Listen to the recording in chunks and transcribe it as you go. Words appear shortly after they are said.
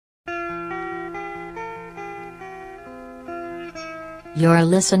You're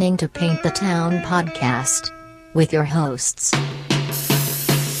listening to Paint the Town podcast with your hosts,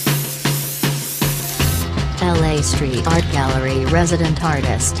 LA Street Art Gallery resident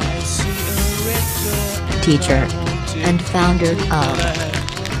artist, teacher, and founder of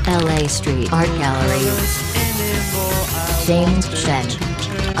LA Street Art Gallery, James Shen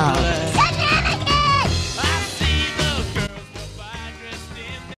of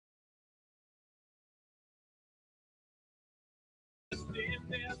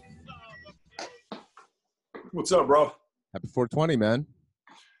What's up, bro? Happy 420, man.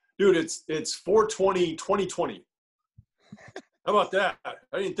 Dude, it's 420 2020. How about that?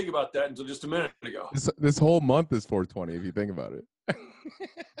 I didn't think about that until just a minute ago. This whole month is 420 if you think about it.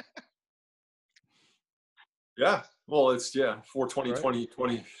 Yeah. Well, it's 420 Right.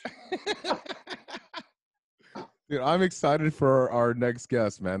 2020. Dude, I'm excited for our next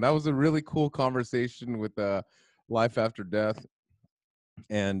guest, man. That was a really cool conversation with life after death.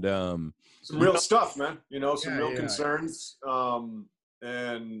 And Some real stuff, man. Some real yeah. concerns.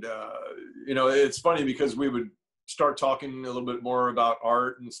 It's funny because we would start talking a little bit more about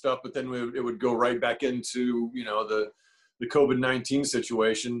art and stuff, but then it would go right back into, the COVID-19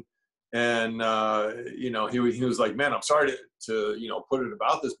 situation. And, he was like, man, I'm sorry to put it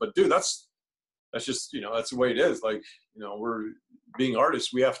about this, but dude, that's just, that's the way it is. Like, we're being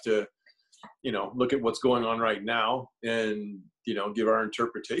artists. We have to, look at what's going on right now and, give our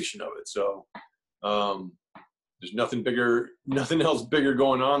interpretation of it. So, there's nothing else bigger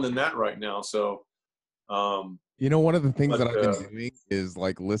going on than that right now. So, one of the things that I've been doing is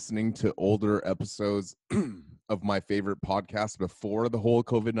like listening to older episodes of my favorite podcast before the whole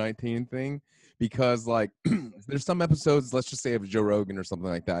COVID-19 thing, because like there's some episodes, let's just say of Joe Rogan or something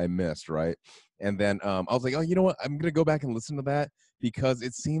like that, I missed, right? And then I was like, oh, you know what? I'm going to go back and listen to that because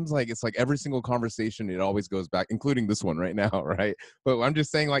it seems like it's like every single conversation, it always goes back, including this one right now, right? But I'm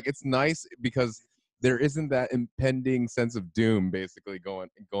just saying like it's nice because there isn't that impending sense of doom basically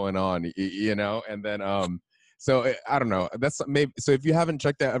going on, and then so I don't know. That's maybe so. If you haven't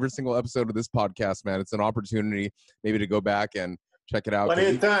checked out every single episode of this podcast, man, it's an opportunity maybe to go back and check it out.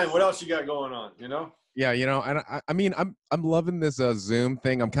 Plenty of time. What else you got going on? Yeah, and I mean, I'm loving this Zoom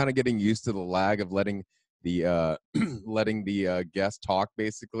thing. I'm kind of getting used to the lag of letting the guest talk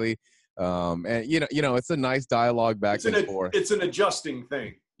basically, and it's a nice dialogue back and forth. It's an adjusting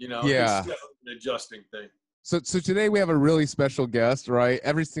thing, Yeah, it's an adjusting thing. So today we have a really special guest, right?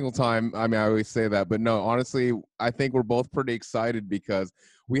 Every single time, I mean, I always say that, but no, honestly, I think we're both pretty excited because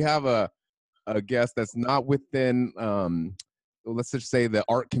we have a guest that's not within, let's just say the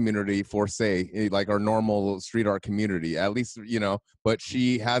art community for like our normal street art community, at least, but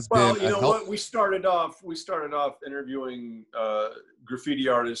she has been. Well, what? We started off interviewing graffiti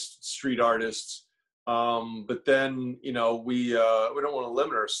artists, street artists. But then, we don't want to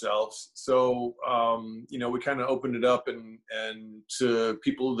limit ourselves. So, we kind of opened it up and to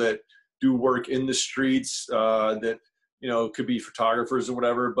people that do work in the streets, that, could be photographers or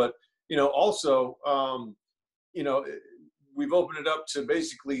whatever. But, also, we've opened it up to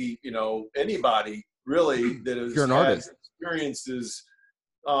basically, anybody really that has You're an had artist. experiences.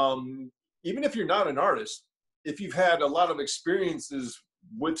 Even if you're not an artist, if you've had a lot of experiences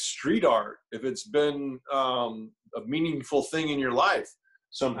with street art, if it's been a meaningful thing in your life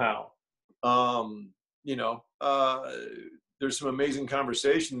somehow, there's some amazing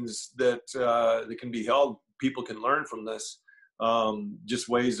conversations that can be held. People can learn from this, just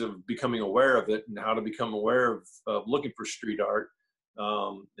ways of becoming aware of it and how to become aware of looking for street art,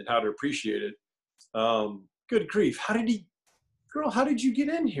 and how to appreciate it. Good grief. How did you get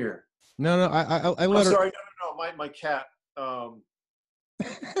in here? No, I let her. Sorry, no, my cat.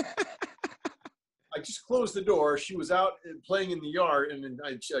 I just closed the door. She was out playing in the yard, and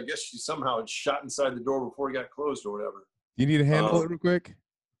I guess she somehow had shot inside the door before it got closed or whatever. You need to handle it real quick?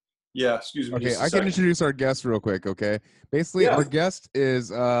 Yeah, excuse me. Okay, I can introduce our guest real quick, okay? Basically, Our guest is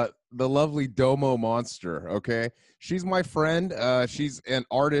the lovely Domo Monster, okay? She's my friend. She's an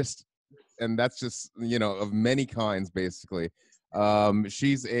artist, and that's just, of many kinds, basically.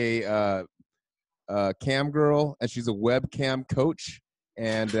 She's a cam girl, and she's a webcam coach.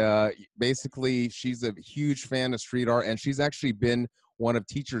 And basically, she's a huge fan of street art, and she's actually been one of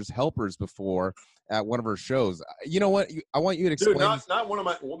Teacher's helpers before at one of her shows. You know what? I want you to explain. Dude, not one of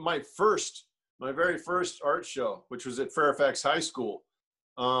my very first art show, which was at Fairfax High School.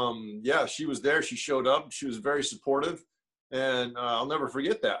 She was there. She showed up. She was very supportive, and I'll never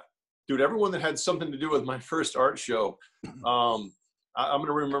forget that. Dude, everyone that had something to do with my first art show, I'm going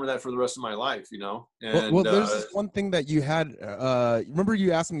to remember that for the rest of my life, you know? And, well, there's this one thing that you had, remember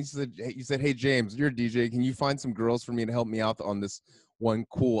you asked me, you said, hey, James, you're a DJ. Can you find some girls for me to help me out on this one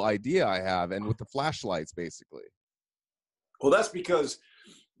cool idea I have? And with the flashlights, basically. Well, that's because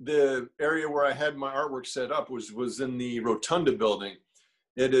the area where I had my artwork set up was in the Rotunda building.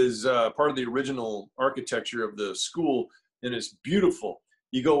 It is part of the original architecture of the school, and it's beautiful.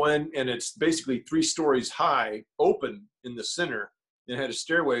 You go in, and it's basically 3 stories high, open in the center, and had a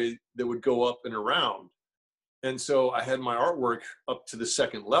stairway that would go up and around. And so I had my artwork up to the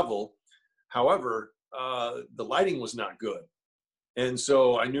 2nd level. However, the lighting was not good. And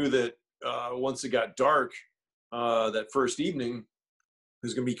so I knew that once it got dark that first evening, it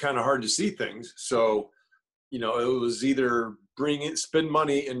was going to be kind of hard to see things. So, you know, it was either spend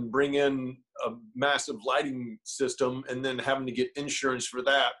money and bring in a massive lighting system, and then having to get insurance for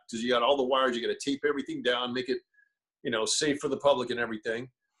that, because you got all the wires, you got to tape everything down, make it, you know, safe for the public and everything.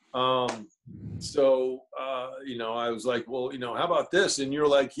 So, you know, I was like, well, you know, how about this? And you're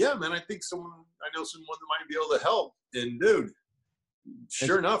like, yeah, man, I know someone that might be able to help. And dude,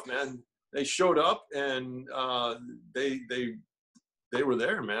 sure enough, man, they showed up, and they were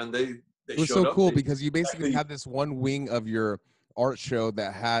there, man. They it was showed so up. cool because you basically had this one wing of your art show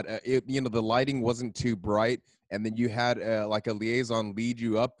that had, you know, the lighting wasn't too bright. And then you had like a liaison lead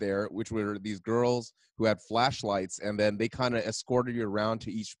you up there, which were these girls who had flashlights, and then they kind of escorted you around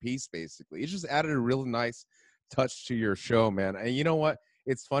to each piece, basically. It just added a really nice touch to your show, man. And you know what?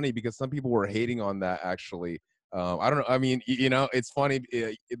 It's funny because some people were hating on that, actually. I don't know. I mean, you know, it's funny.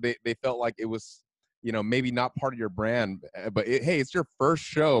 They felt like it was, you know, maybe not part of your brand, but hey, it's your first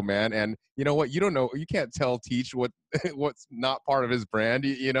show, man. And you know what? You don't know, you can't tell Teach what's not part of his brand.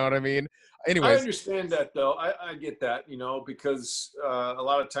 You know what I mean? Anyways. I understand that, though. I get that, you know, because a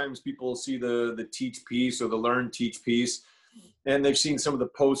lot of times people see the Teach piece or the Learn Teach piece, and they've seen some of the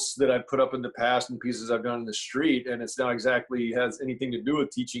posts that I've put up in the past and pieces I've done in the street, and it's not exactly has anything to do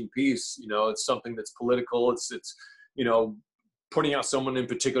with teaching peace. You know, it's something that's political. It's you know, putting out someone in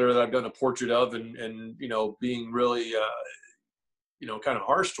particular that I've done a portrait of, and you know, being really, you know, kind of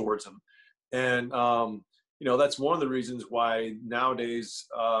harsh towards them. And, you know, that's one of the reasons why nowadays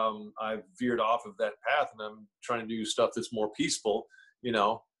I've veered off of that path, and I'm trying to do stuff that's more peaceful, you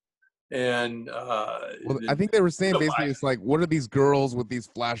know. And well, I think they were saying basically, it's like, what are these girls with these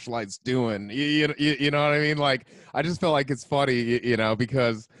flashlights doing? You know what I mean? Like, I just felt like it's funny, you know,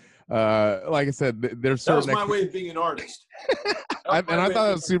 because like I said, there's certain. That was my way of being an artist. I thought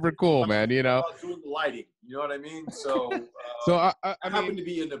that was super cool, man. You know, doing the lighting. You know what I mean? So, so I happen to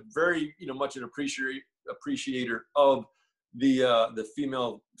be in a very, you know, much an appreciator of the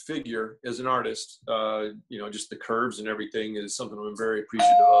female figure as an artist. You know, just the curves and everything is something I'm very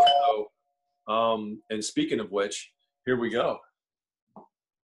appreciative of. So, and speaking of which, here we go.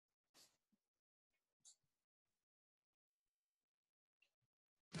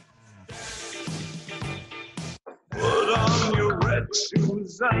 Put on your red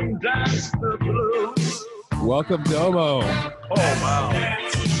shoes and dance the blues. Welcome, Domo. Oh, wow.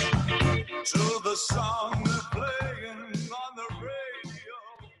 To the song they're playing on the radio.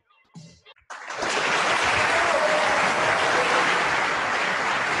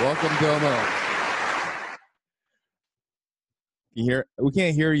 Welcome, Domo. We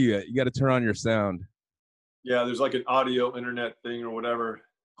can't hear you yet. You got to turn on your sound. Yeah, there's like an audio internet thing or whatever.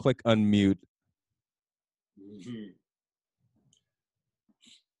 Click unmute. Mm-hmm.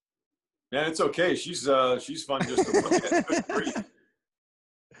 Man, it's okay. She's fun just to look at. Good grief.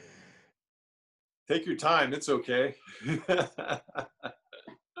 Take your time. It's okay. I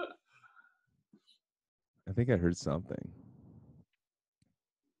think I heard something.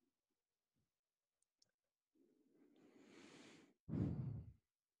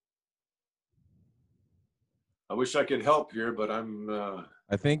 I wish I could help here, but I'm.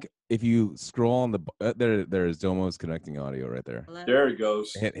 I think if you scroll on the there's Domo's connecting audio right there. Hello? There he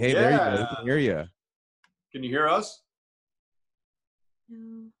goes. Hey, yeah. There you go. We can hear you. Can you hear us?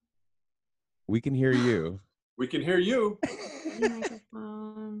 No. We can hear you. We can hear you.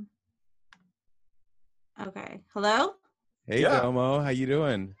 Microphone. Okay. Hello? Hey, Yeah. Domo. How you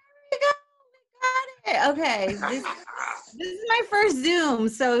doing? We got it. Okay. This is my first Zoom,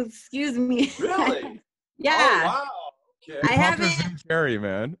 so excuse me. Really? Yeah. Oh, wow. Okay. I haven't Cherry,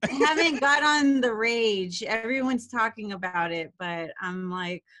 man. I haven't got on the rage. Everyone's talking about it, but I'm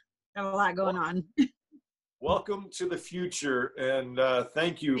like, got a lot going on. Welcome to the future, and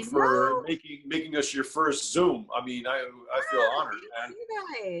thank you for making us your first Zoom. I mean, I feel honored, man. You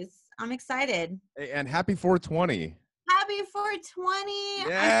guys, I'm excited. Hey, and happy 420. Happy 420.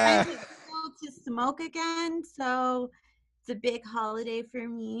 Yeah. I'm trying to smoke again, so It's a big holiday for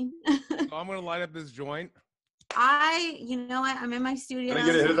me. So I'm gonna light up this joint. You know what? I'm in my studio. Can I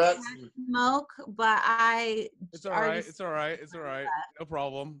get a hit of that? Smoke, but It's all right. It's all right. It's all right. No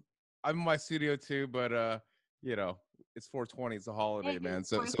problem. I'm in my studio too, but you know, it's 420. It's a holiday, man.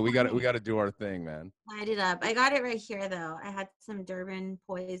 So we got to do our thing, man. Light it up. I got it right here though. I had some Durban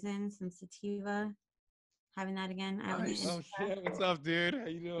poison, some sativa. Having that again. Nice. Oh shit! What's up, dude? How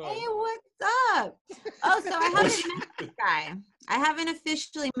you doing? Hey, what's up? Oh, so I haven't met this guy. I haven't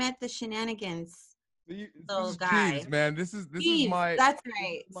officially met the shenanigans. This Little is guy. Jeeves, man. This Jeeves, is my. That's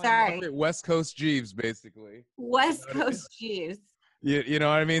right. my Sorry. Muppet West Coast Jeeves, basically. West Coast Jeeves. You know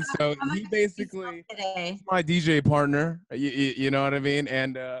what I mean? So I'm he gonna basically today. my DJ partner. You know what I mean?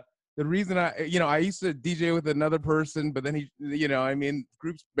 And the reason I used to DJ with another person, but then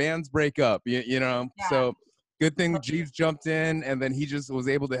groups, bands break up. Yeah. So good thing Jeeves jumped in, and then he just was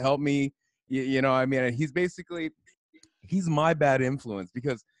able to help me. And he's my bad influence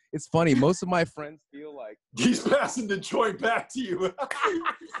because it's funny. Most of my friends feel like he's passing the joint back to you.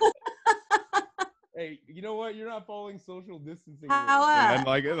 Hey, you know what? You're not following social distancing. How rules,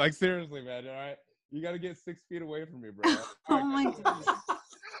 man. Like seriously, man. All right, you got to get 6 feet away from me, bro. Oh my god.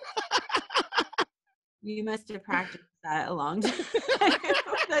 You must have practiced that a long time.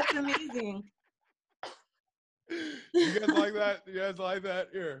 That's amazing. You guys like that? You guys like that?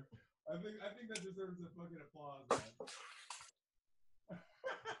 Here. I think that deserves a fucking applause, man.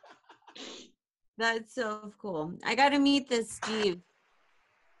 That's so cool. I got to meet this Steve.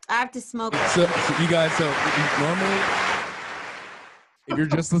 I have to smoke. So you guys, normally, if you're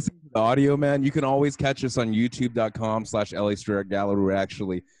just listening to the audio, man, you can always catch us on youtube.com/LA Street Art Gallery. We're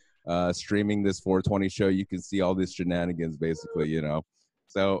actually streaming this 420 show. You can see all these shenanigans, basically,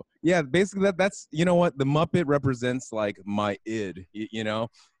 So yeah, basically that's you know what the Muppet represents, like my id.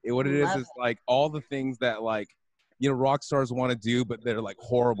 What it is like all the things that rock stars want to do, but they're like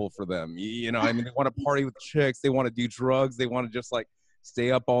horrible for them. They want to party with chicks, they want to do drugs, they want to just like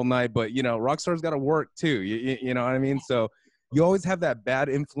stay up all night, but rock stars got to work too. You know what I mean? So you always have that bad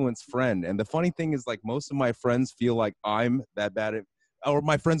influence friend, and the funny thing is, like, most of my friends feel like I'm that bad, or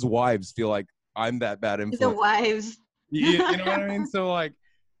my friends' wives feel like I'm that bad influence. The wives. You know what I mean? So like,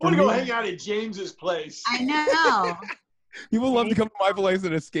 I want to go hang out at James's place. I know. People love to come to my place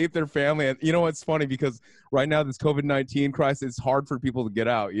and escape their family. And you know what's funny? Because right now, this COVID-19 crisis, it's hard for people to get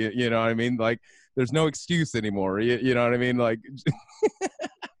out. You know what I mean? Like, there's no excuse anymore. You know what I mean? Like,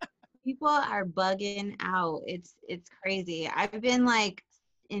 people are bugging out. It's crazy. I've been like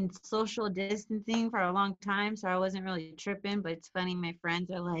in social distancing for a long time, so I wasn't really tripping. But it's funny. My friends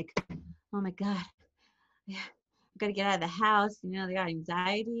are like, "Oh my god, yeah, I gotta get out of the house." They got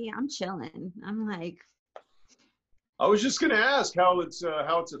anxiety. I'm chilling. I'm like. I was just gonna ask how it's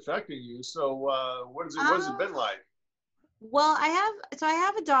affecting you. So what has it been like? Well, I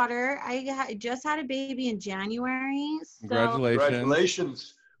have a daughter. I just had a baby in January. So,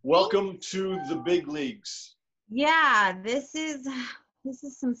 Congratulations. Welcome to the big leagues. Yeah, this is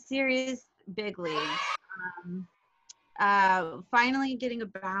some serious big leagues. Finally getting a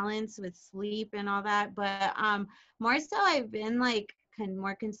balance with sleep and all that, but more so I've been like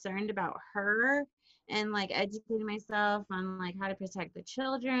more concerned about her and like educating myself on like how to protect the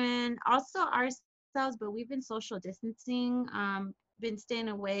children, also ourselves. But we've been social distancing, been staying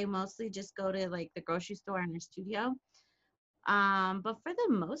away, mostly just go to like the grocery store and our studio. But for the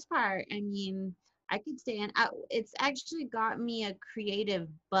most part, I mean, I could stay in. It's actually got me a creative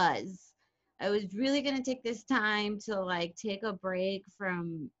buzz. I was really gonna take this time to like take a break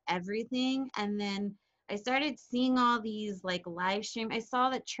from everything, and then I started seeing all these like live stream. I saw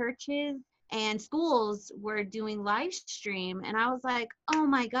that churches and schools were doing live stream, and I was like, oh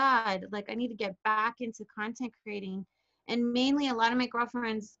my god, like I need to get back into content creating. And mainly a lot of my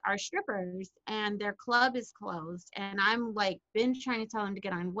girlfriends are strippers and their club is closed, and I'm like been trying to tell them to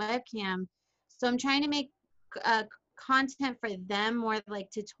get on webcam, so I'm trying to make content for them more like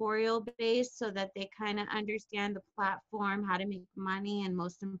tutorial based, so that they kind of understand the platform, how to make money, and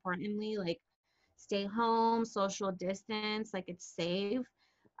most importantly, like stay home, social distance, like it's safe.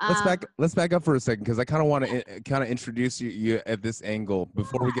 Let's back up for a second, because I kind of want to kind of introduce you at this angle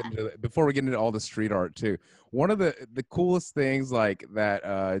before we get into all the street art too. One of the coolest things like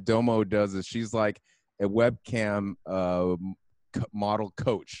that Domo does is she's like a webcam model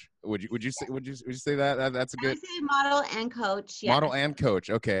coach. Would you say that? That's a good. I say model and coach. Yeah. Model and coach.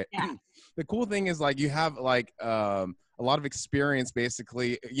 Okay. Yeah. The cool thing is like you have like a lot of experience.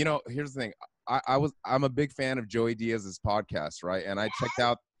 Basically, here's the thing. I'm a big fan of Joey Diaz's podcast, right? And I checked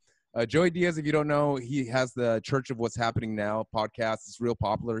out Joey Diaz, if you don't know, he has the Church of What's Happening Now podcast. It's real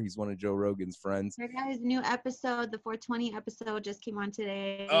popular. He's one of Joe Rogan's friends. Check out his new episode. The 420 episode just came on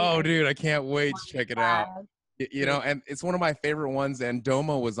today. Oh, dude, I can't wait to check it out. You know, and it's one of my favorite ones. And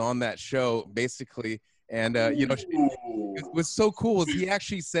Domo was on that show, basically. And, you know, it was so cool. Is he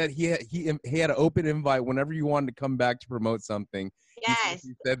actually said he had an open invite whenever you wanted to come back to promote something. Yes.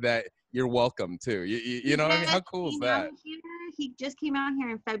 He said that you're welcome, too. You know what I mean? How cool is that? He just came out here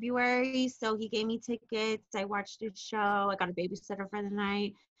in February, so he gave me tickets. I watched his show. I got a babysitter for the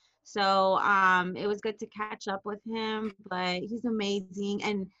night. So it was good to catch up with him, but he's amazing.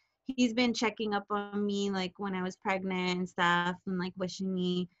 And he's been checking up on me, like, when I was pregnant and stuff, and, like, wishing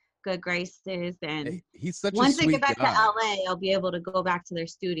me good graces. And Hey, he's such once a I sweet get back guy. to LA, I'll be able to go back to their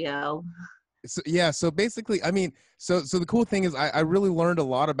studio. So, yeah, so basically, I mean, so the cool thing is I really learned a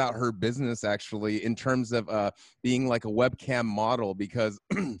lot about her business, actually, in terms of being like a webcam model, because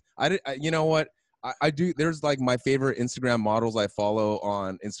you know what, I do, there's like my favorite Instagram models I follow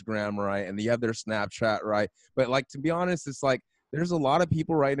on Instagram, right, and you have their Snapchat, right, but like, to be honest, it's like there's a lot of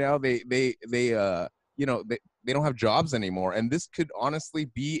people right now, they you know, they don't have jobs anymore, and this could honestly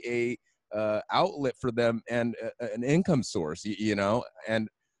be a outlet for them and an income source, you know, and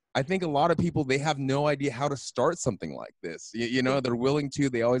I think a lot of people, they have no idea how to start something like this. You know, they're willing to,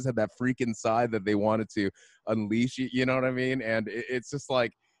 they always have that freak inside that they wanted to unleash, you know what I mean? And it's just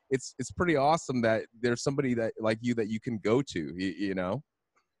like, it's pretty awesome that there's somebody that like you that you can go to, you know?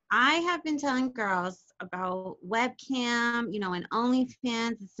 I have been telling girls about webcam, you know, and OnlyFans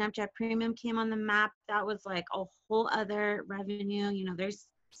and Snapchat Premium came on the map. That was like a whole other revenue. You know, there's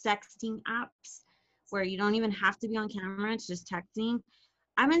sexting apps where you don't even have to be on camera. It's just texting.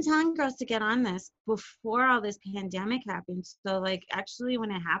 I've been telling girls to get on this before all this pandemic happened. So, like, actually, when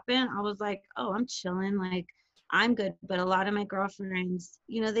it happened, I was like, oh, I'm chilling. Like, I'm good. But a lot of my girlfriends,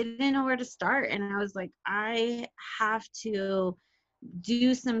 you know, they didn't know where to start. And I was like, I have to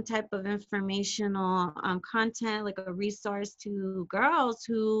do some type of informational content, like a resource to girls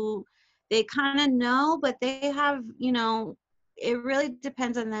who they kind of know, but they have, you know, it really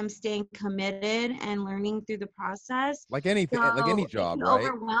depends on them staying committed and learning through the process. Like anything, like any So it job, can right?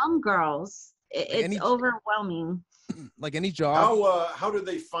 overwhelm girls. Like It's any, overwhelming. like any job. How do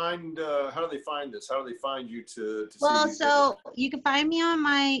they find this? How do they find you to see Well, these so you can find me on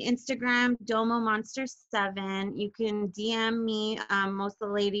my Instagram, Domo Monster 7. You can DM me. Most of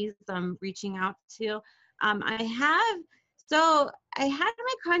the ladies I'm reaching out to. I had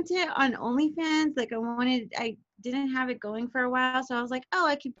my content on OnlyFans. Like, I didn't have it going for a while. So I was like, oh,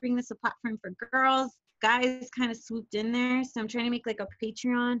 I could bring this a platform for girls. Guys kind of swooped in there. So I'm trying to make like a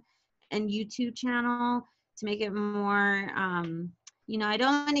Patreon and YouTube channel to make it more, you know, I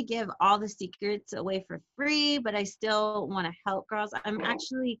don't want to give all the secrets away for free, but I still want to help girls. I'm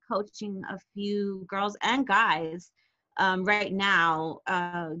actually coaching a few girls and guys right now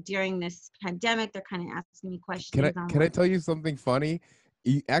during this pandemic. They're kind of asking me questions. Can I tell you something funny?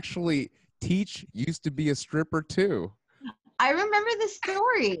 You actually, Teach used to be a stripper too. I remember the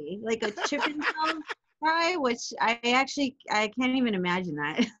story, like a Chippendale cry, which I can't even imagine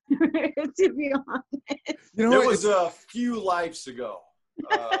that, to be honest. You know, It was a few lives ago.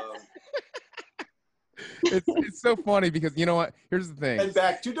 it's so funny because you know what? Here's the thing. And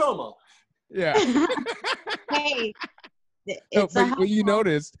back to Domo. Yeah. Hey, No, it's but what you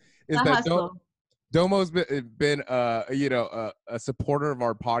noticed is a that hustle. Domo's been you know, a supporter of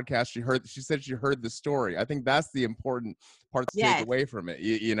our podcast. She said she heard the story. I think that's the important part to Yes. take away from it.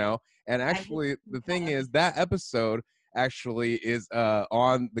 You know, and actually the thing is that episode actually is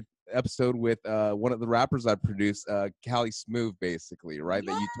on the episode with one of the rappers I produced, Cali Smooth, basically, right?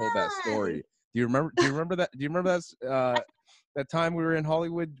 That you told that story. Do you remember that? Do you remember that time we were in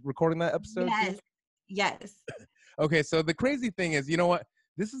Hollywood recording that episode? Yes. Yes. Okay, so the crazy thing is, you know what?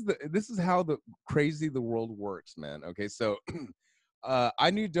 This is how the crazy the world works, man. Okay, so I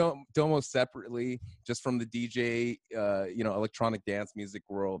knew Domo separately, just from the DJ, you know, electronic dance music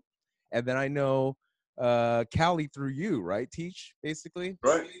world, and then I know Cali through you, right? Teach, basically.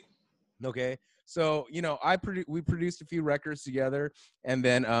 Right. Okay, so you know, we produced a few records together, and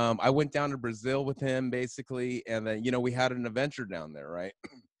then I went down to Brazil with him, basically, and then you know we had an adventure down there, right?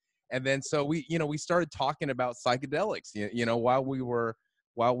 And then so we started talking about psychedelics, you know, while we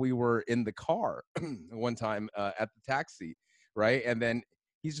were in the car one time at the taxi, right? And then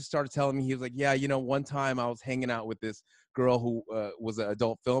he just started telling me, he was like, yeah, you know, one time I was hanging out with this girl who was an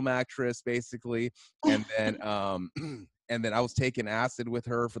adult film actress, basically, and then and then I was taking acid with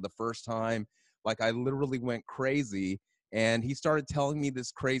her for the first time. Like, I literally went crazy, and he started telling me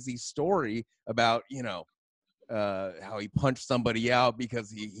this crazy story about, you know, how he punched somebody out because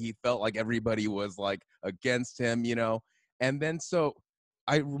he felt like everybody was like against him, you know. And then so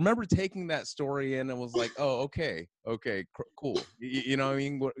I remember taking that story in and was like, oh, okay, cool. You know what I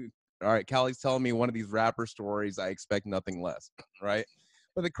mean? All right, Callie's telling me one of these rapper stories. I expect nothing less, right?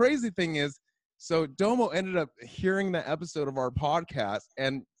 But the crazy thing is, so Domo ended up hearing the episode of our podcast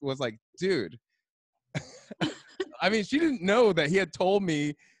and was like, dude, I mean, she didn't know that he had told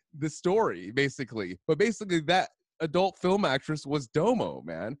me the story, basically. But basically, that adult film actress was Domo,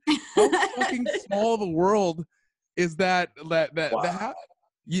 man. How fucking small the world is that? Wow.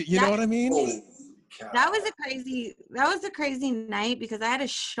 You know what I mean? Holy cow. That was a crazy night because I had to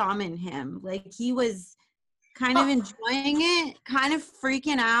shaman him. Like he was kind of enjoying it, kind of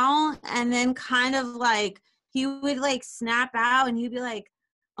freaking out, and then kind of like he would like snap out and he'd be like,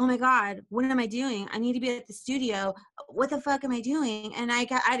 oh my God, what am I doing? I need to be at the studio. What the fuck am I doing? And I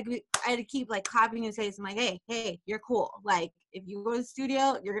had to keep like clapping his face. I'm like, hey, you're cool. Like if you go to the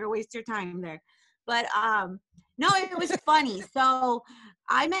studio, you're gonna waste your time there. But no, it was funny. So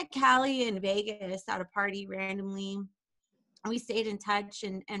I met Callie in Vegas at a party randomly. We stayed in touch,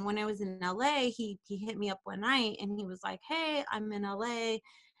 and when I was in LA, he hit me up one night and he was like, hey, I'm in LA.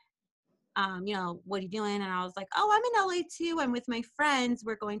 You know, what are you doing? And I was like, oh, I'm in LA too. I'm with my friends.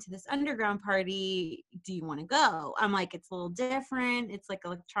 We're going to this underground party. Do you want to go? I'm like, it's a little different. It's like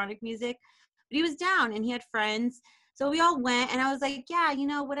electronic music. But he was down and he had friends. So we all went and I was like, yeah, you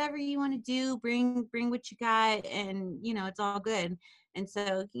know, whatever you want to do, bring what you got. And, you know, it's all good. And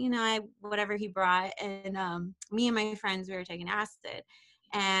so, you know, whatever he brought. And me and my friends, we were taking acid.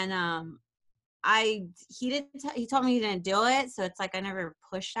 And he told me he didn't do it, so it's like I never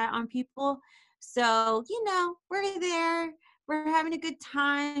push that on people. So, you know, we're there, we're having a good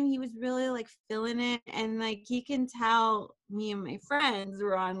time. He was really like feeling it, and like he can tell me and my friends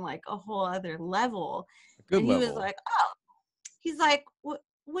were on like a whole other level. Good and level. He was like, oh, he's like,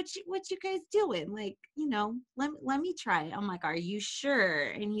 what you guys doing? Like, you know, let me try it. I'm like, are you sure?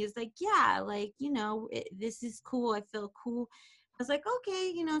 And he's like, yeah, like, you know, this is cool. I feel cool. I was like,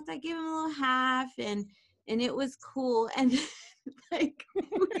 okay, you know, so I gave him a little half and it was cool. And like,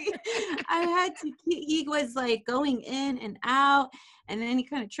 he was like going in and out, and then he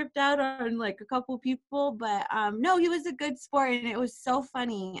kind of tripped out on like a couple people. But no, he was a good sport. And it was so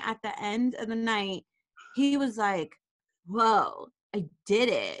funny at the end of the night. He was like, whoa, I did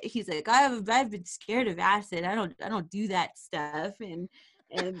it. He's like, I've been scared of acid. I don't do that stuff.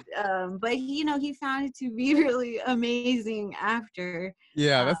 But you know, he found it to be really amazing after.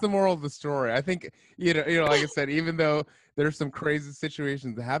 Yeah, that's the moral of the story. I think, you know, like I said, even though there's some crazy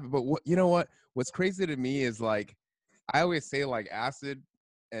situations that happen, but what's crazy to me is like, I always say like acid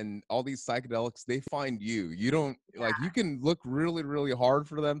and all these psychedelics, they find you. You don't like, you can look really, really hard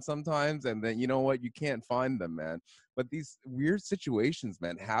for them sometimes. And then, you know what, you can't find them, man. But these weird situations,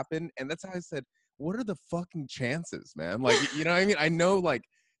 man, happen. And that's how I said, what are the fucking chances, man? Like, you know what I mean? I know like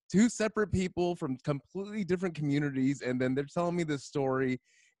two separate people from completely different communities, and then they're telling me this story.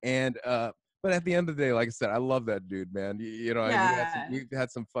 And, but at the end of the day, like I said, I love that dude, man. You know, Yeah. we've had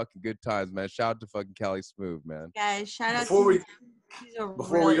some fucking good times, man. Shout out to fucking Callie Smooth, man. Guys, shout out Before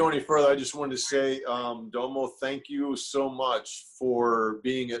to we go any further, I just wanted to say, Domo, thank you so much for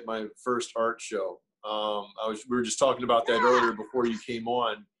being at my first art show. We were just talking about that earlier before you came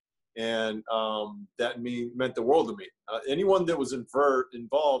on, and that meant the world to me. Anyone that was involved in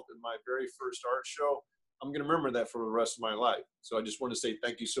my very first art show, I'm going to remember that for the rest of my life. So I just want to say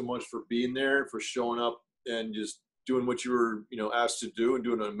thank you so much for being there, for showing up and just doing what you were, you know, asked to do, and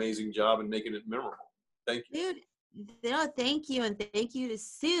doing an amazing job and making it memorable. Thank you. Dude, no, thank you. And thank you to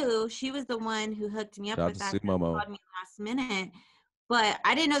Sue. She was the one who hooked me up Shout out with to that. Sue Momo. Called me last minute. But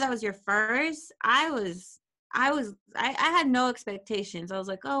I didn't know that was your first. I had no expectations. I was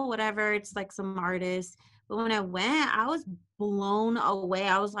like, oh, whatever. It's like some artist. But when I went, I was blown away.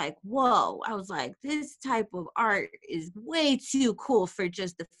 I was like, whoa. I was like, this type of art is way too cool for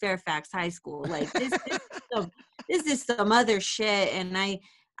just the Fairfax High School. Like this is some other shit. And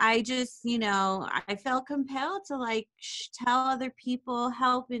I just, you know, I felt compelled to like tell other people,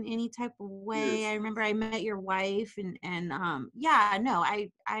 help in any type of way. Yes. I remember I met your wife and yeah, no,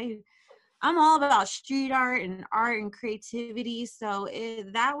 I'm all about street art and creativity. So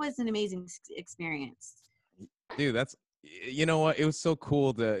that was an amazing experience. Dude, that's, you know what, it was so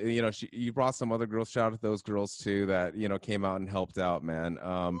cool to, you know, you brought some other girls. Shout out to those girls too that, you know, came out and helped out, man.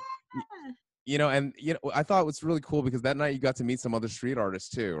 You know, and you know, I thought it was really cool because that night you got to meet some other street artists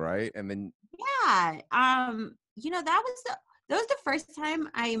too, right? And then you know, that was the first time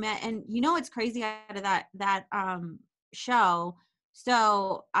I met. And you know what's crazy out of that show,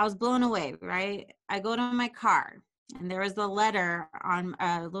 So I was blown away, right? I go to my car and there was a letter on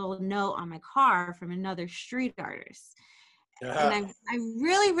a little note on my car from another street artist. And I'm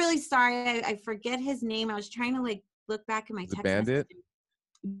really, really sorry. I forget his name. I was trying to like look back at my text Bandit? messages.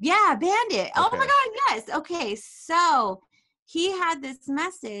 Yeah, Bandit. Oh Okay. my God, yes. Okay, so he had this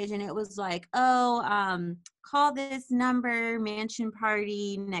message and it was like, oh, call this number, mansion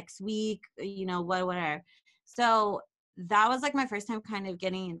party next week, you know, whatever. So that was like my first time kind of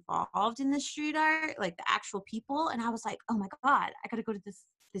getting involved in the street art, like the actual people. And I was like, oh my God, I gotta go to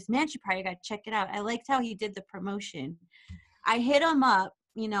this mansion party. I gotta check it out. I liked how he did the promotion. I hit him up,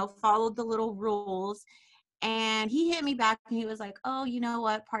 you know, followed the little rules. And he hit me back and he was like, oh, you know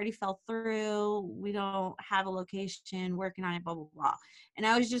what? Party fell through. We don't have a location, working on it, blah, blah, blah. And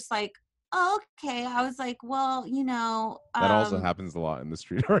I was just like, oh, okay. I was like, well, you know. That also happens a lot in the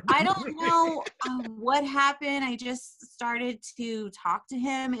street art. I don't know what happened. I just started to talk to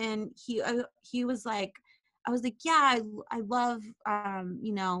him and he was like, I was like, yeah, I love,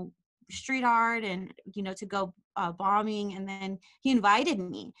 you know, street art and, you know, to go bombing. And then he invited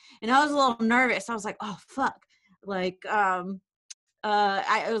me and I was a little nervous. I was like, oh fuck, like I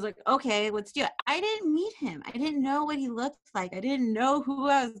was like, okay, let's do it. I didn't meet him. I didn't know what he looked like. I didn't know who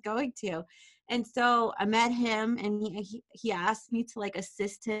I was going to. And so I met him and he asked me to like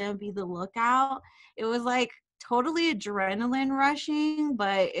assist him, be the lookout. It was like totally adrenaline rushing,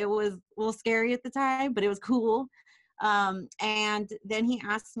 but it was a little scary at the time, but it was cool. And then he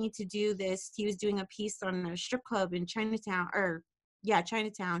asked me to do this. He was doing a piece on a strip club in Chinatown. And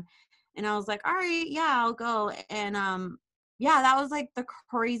I was like, all right, yeah, I'll go. And yeah, that was like the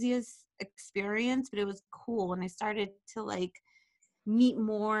craziest experience, but it was cool. And I started to like meet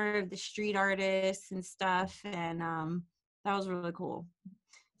more of the street artists and stuff. And that was really cool.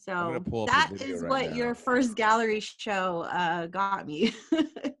 So that is what your first gallery show got me.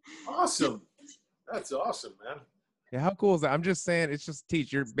 Awesome. That's awesome, man. Yeah, how cool is that? I'm just saying, it's just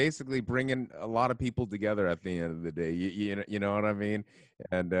Teach. You're basically bringing a lot of people together at the end of the day. You know what I mean?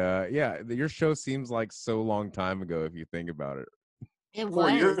 And yeah, your show seems like so long time ago if you think about it. It was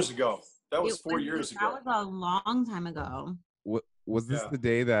 4 years ago. That was 4 years ago. That was a long time ago. Was this the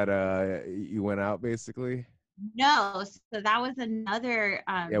day that you went out, basically? No, so that was another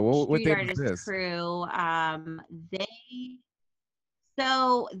what street artist crew.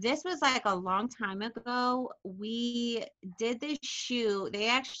 So this was like a long time ago. We did this shoot. They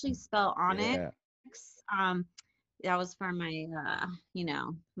actually spell Onyx. That was for my, you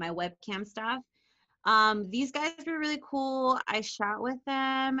know, my webcam stuff. These guys were really cool. I shot with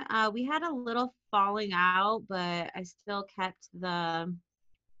them. We had a little falling out, but I still kept the,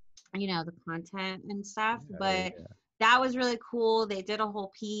 you know, the content and stuff. That was really cool. They did a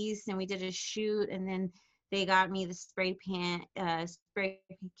whole piece and we did a shoot and then they got me the spray can and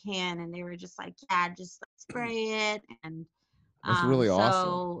they were just like, yeah, just spray it. And that's really awesome.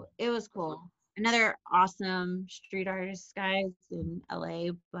 So it was cool. Another awesome street artist guys in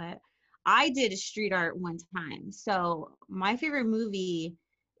LA, but I did street art one time. So my favorite movie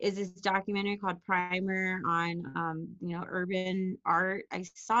is this documentary called Primer on, you know, urban art. I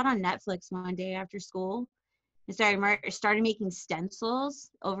saw it on Netflix one day after school. I started making stencils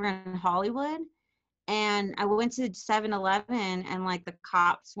over in Hollywood. And I went to 7-Eleven and like the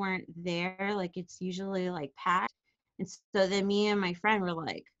cops weren't there. Like it's usually like packed. And so then me and my friend were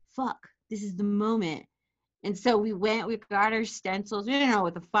like, fuck, this is the moment. And so we got our stencils. We didn't know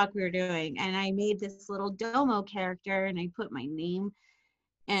what the fuck we were doing. And I made this little Domo character and I put my name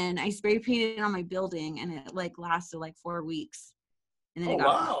and I spray painted it on my building and it like lasted like 4 weeks. And then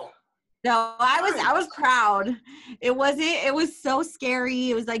wow. So I was proud. It was so scary.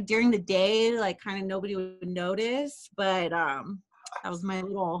 It was like during the day, like kind of nobody would notice, but that was my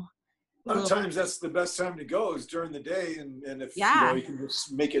little. Sometimes that's the best time to go is during the day, and if you know, you can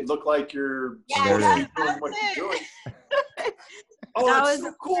just make it look like you're doing what you're doing. Oh, that's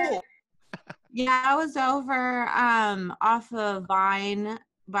so cool. Yeah, I was over off of Vine,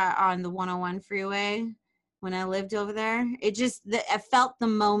 but on the 101 freeway. When I lived over there, I felt the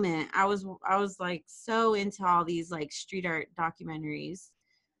moment. I was like so into all these like street art documentaries.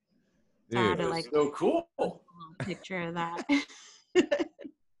 Dude, so I had to, like, so cool. Picture of that.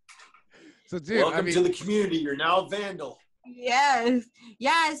 So, dude, welcome to the community. You're now a vandal. Yes,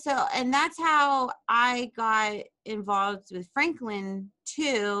 yeah. So, and that's how I got involved with Franklin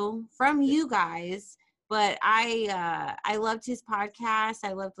too, from you guys. But I loved his podcast.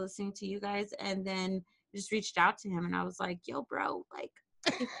 I loved listening to you guys, and then just reached out to him and I was like, yo, bro, like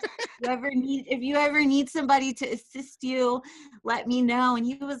if you ever need somebody to assist you let me know. And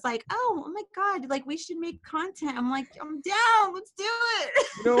he was like, oh my God, like we should make content. I'm like, I'm down. Let's do it.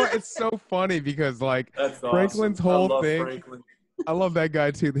 You know what? It's so funny because like That's Franklin's awesome. whole I love thing. Franklin. I love that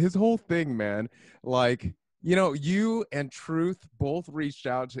guy too. His whole thing, man. Like, you know, you and Truth both reached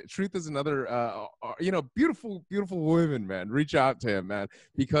out to. Truth is another, you know, beautiful, beautiful woman, man. Reach out to him, man,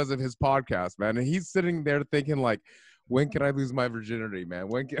 because of his podcast, man. And he's sitting there thinking, like, when can I lose my virginity, man?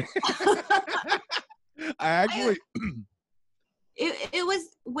 When can I actually? It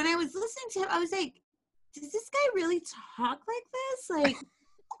was when I was listening to him, I was like, does this guy really talk like this? Like,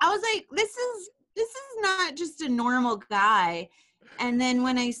 I was like, this is not just a normal guy. And then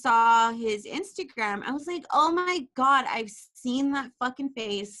when I saw his Instagram, I was like, oh my God, I've seen that fucking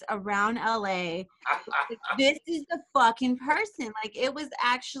face around LA. Like, this is the fucking person. Like, it was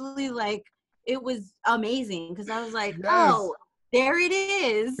actually like, it was amazing. Cause I was like, Yes. oh, there it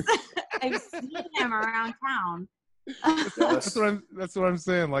is. I've seen him around town. That's what I'm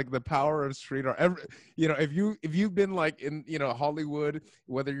saying. Like the power of street art. You know, if you've been like in, you know, Hollywood,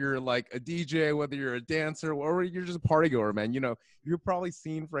 whether you're like a DJ, whether you're a dancer, or you're just a party goer, man, you know, you've probably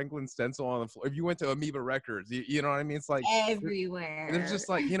seen Franklin Stencil on the floor. If you went to Amoeba Records, you know what I mean? It's like everywhere. There's just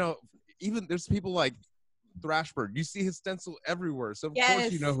like, you know, even there's people like Thrashbird. You see his stencil everywhere, so of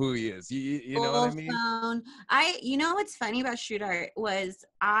course you know who he is. You know what I mean? Phone. You know what's funny about street art was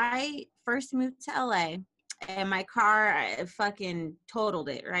I first moved to LA. And my car, I fucking totaled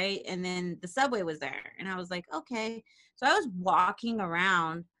it, right? And then the subway was there. And I was like, okay. So I was walking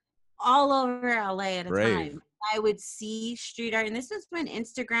around all over LA at a time. I would see street art. And this was when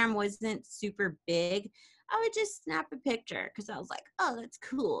Instagram wasn't super big. I would just snap a picture because I was like, oh, that's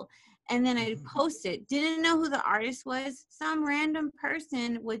cool. And then I'd post it. Didn't know who the artist was. Some random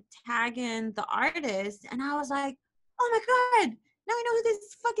person would tag in the artist. And I was like, oh my God. Now I know who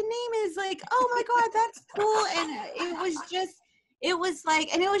this fucking name is. Like, oh my God, that's cool. And it was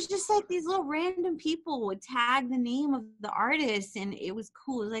just like these little random people would tag the name of the artist, and it was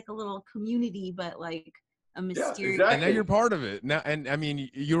cool. It was like a little community, but like a mysterious. Yeah, exactly. And now you're part of it now. And I mean,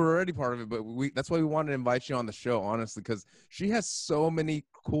 you were already part of it, but that's why we wanted to invite you on the show, honestly, because she has so many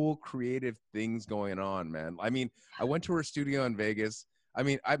cool, creative things going on, man. I mean, I went to her studio in Vegas. I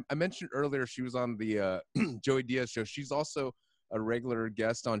mean, I mentioned earlier she was on the Joey Diaz show. She's also a regular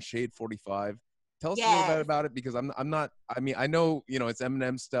guest on Shade 45. Tell us a little bit about it, because I'm not, I mean, I know, you know, it's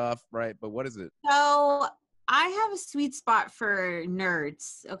Eminem stuff, right? But what is it? So I have a sweet spot for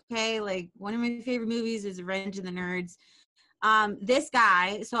nerds. Okay. Like one of my favorite movies is Revenge of the Nerds. This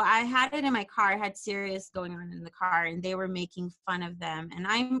guy, so I had it in my car. I had Sirius going on in the car and they were making fun of them. And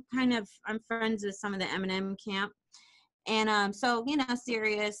I'm friends with some of the Eminem camp. And so, you know,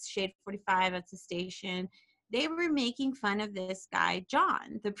 Sirius, Shade 45, that's the station. They were making fun of this guy,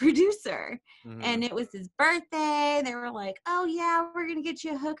 John, the producer. Mm-hmm. And it was his birthday. They were like, oh yeah, we're going to get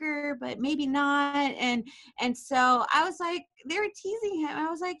you a hooker, but maybe not. And so I was like, they were teasing him. I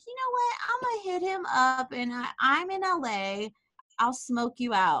was like, you know what? I'm going to hit him up, and I'm in LA. I'll smoke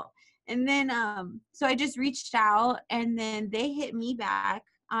you out. And then, so I just reached out, and then they hit me back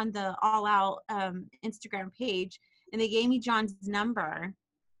on the All Out Instagram page, and they gave me John's number.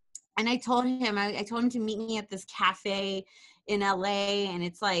 And I told him, I told him to meet me at this cafe in LA, and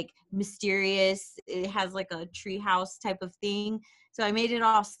it's like mysterious. It has like a treehouse type of thing. So I made it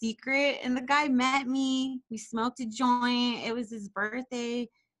all secret, and the guy met me. We smoked a joint. It was his birthday.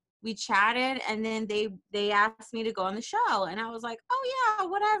 We chatted, and then they asked me to go on the show, and I was like, oh yeah,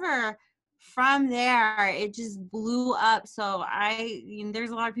 whatever. From there, it just blew up. So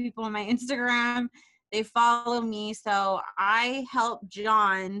there's a lot of people on my Instagram. They follow me. So I help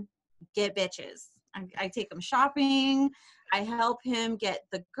John get bitches. I take him shopping. I help him get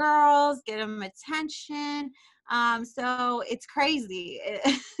the girls, get him attention. So it's crazy.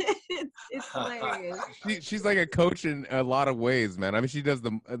 It's hilarious. She's like a coach in a lot of ways, man. I mean, she does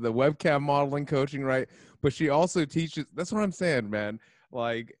the webcam modeling coaching, right? But she also teaches. That's what I'm saying, man.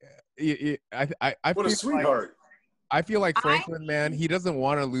 Like, I what a sweetheart. I feel like Franklin, man, he doesn't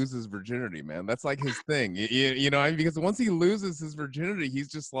want to lose his virginity, man. That's like his thing, you know. I mean, because once he loses his virginity,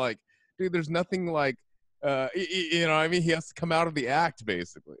 he's just like, dude, there's nothing like, you know. I mean, he has to come out of the act,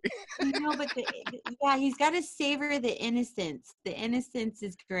 basically. You know, but yeah, he's got to savor the innocence. The innocence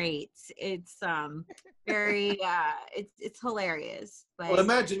is great. It's very, it's hilarious. But well,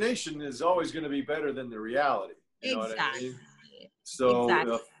 imagination is always going to be better than the reality. You know exactly. What I mean? So.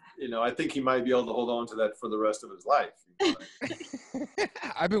 Exactly. You know, I think he might be able to hold on to that for the rest of his life. You know?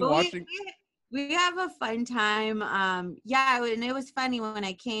 I've been watching. We have a fun time. Yeah, and it was funny when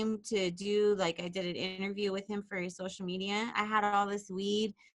I came to do, like, I did an interview with him for his social media. I had all this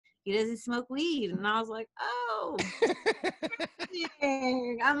weed. He doesn't smoke weed. And I was like, oh, oh.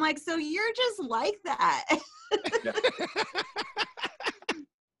 I'm like, so you're just like that.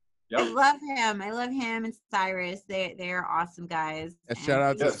 I Yep. love him. I love him and Cyrus. They're awesome guys. And shout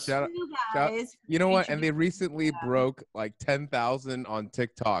out to Yes. shout out. you shout- guys. You know what? And they introducing recently them. broke like 10,000 on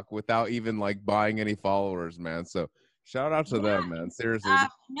TikTok without even like buying any followers, man. So shout out to them, man. Seriously.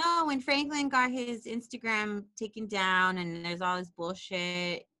 No, when Franklin got his Instagram taken down and there's all this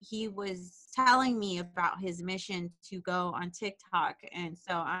bullshit, he was telling me about his mission to go on TikTok. And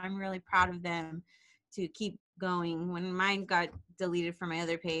so I'm really proud of them to keep going. When mine got deleted from my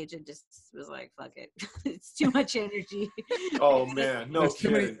other page, it just was like, fuck it. It's too much energy. Oh man, no There's too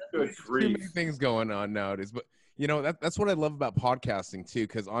many- kidding. Good Too many grief. things going on nowadays. But you know, that's what I love about podcasting too,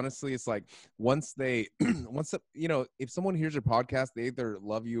 because honestly, it's like once you know, if someone hears your podcast, they either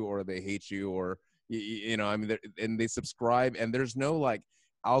love you or they hate you, or you know, I mean, and they subscribe, and there's no like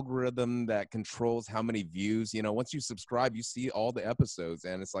algorithm that controls how many views. You know, once you subscribe, you see all the episodes,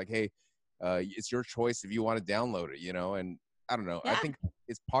 and it's like, hey, it's your choice if you want to download it. You know, and I don't know. I Yeah. think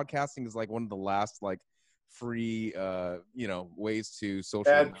it's podcasting is like one of the last like free you know, ways to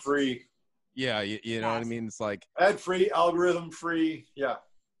social Ad free. yeah, you know what I Yes. mean? It's like Ad free, algorithm free. Yeah.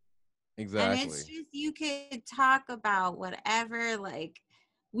 exactly. And it's just, you could talk about whatever. Like,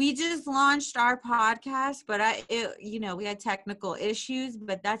 we just launched our podcast, but you know, we had technical issues,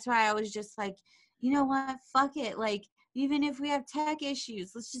 but that's why I was just like, you know what? Fuck it. Like, even if we have tech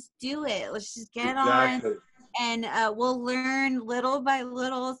issues, let's just do it. Let's just get on. Exactly. And we'll learn little by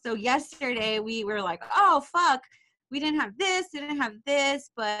little. So yesterday we were like, oh, fuck, we didn't have this,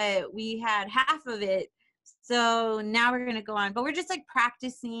 but we had half of it. So now we're going to go on. But we're just like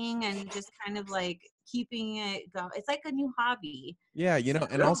practicing and just kind of like keeping it go. It's like a new hobby. Yeah, you know,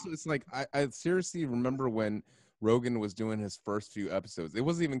 and Yeah. also it's like I seriously remember when Rogan was doing his first few episodes. It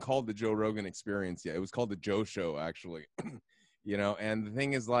wasn't even called the Joe Rogan Experience yet. It was called the Joe Show, actually. You know, and the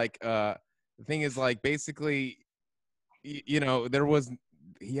thing is like basically, you know,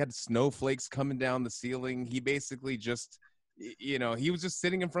 he had snowflakes coming down the ceiling. He basically just, you know, he was just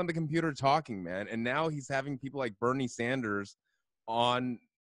sitting in front of the computer talking, man. And now he's having people like Bernie Sanders on,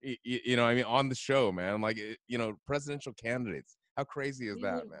 you know, I mean, on the show, man. Like, you know, presidential candidates. How crazy is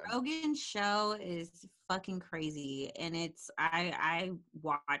that, man? Rogan's show is fucking crazy, and it's I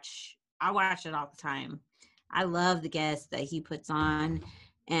watch it all the time. I love the guests that he puts on,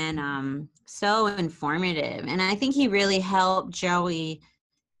 and so informative. And I think he really helped Joey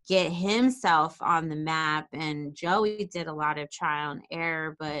get himself on the map. And Joey did a lot of trial and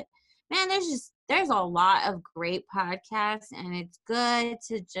error, but man, there's a lot of great podcasts, and it's good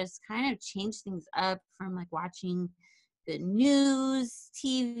to just kind of change things up from like watching the news,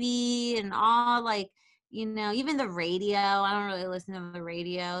 TV, and all, like, you know, even the radio. I don't really listen to the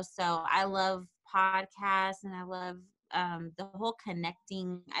radio, so I love podcasts, and I love the whole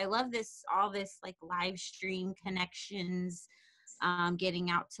connecting. I love all this like live stream connections, getting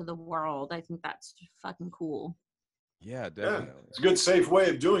out to the world. I think that's fucking cool. Yeah, Yeah. definitely. It's a good, safe way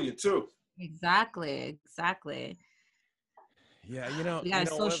of doing it too. Exactly. Yeah, you know, We got you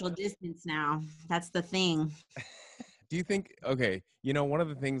to know, one of social the- distance now. That's the thing. Do you think, okay, you know, one of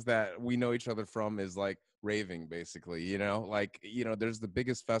the things that we know each other from is like raving, basically, you know, like, you know, there's the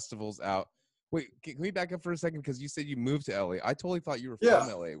biggest festivals out. Wait, can we back up for a second? Because you said you moved to LA. I totally thought you were Yeah. from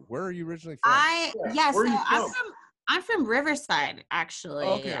LA. Where are you originally from? Yeah, Where are so you I'm from Riverside, actually.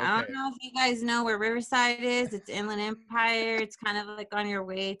 Okay, I don't okay. know if you guys know where Riverside is. It's Inland Empire. It's kind of like on your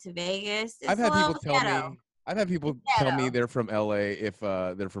way to Vegas. It's I've had a people little tell ghetto. me. I've had people It's tell me ghetto. they're from LA if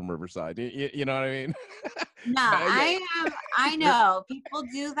they're from Riverside. You know what I mean? No, Yeah. I know. People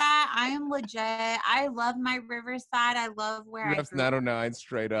do that. I am legit. I love my Riverside. I love where I Refs grew up. 909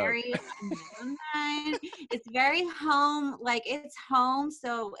 straight up. Very it's very home, like it's home.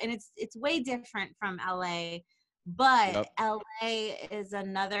 So, and it's way different from LA, but Yep. LA is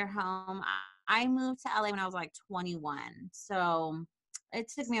another home. I moved to LA when I was like 21, so it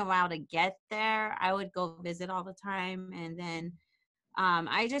took me a while to get there. I would go visit all the time, and then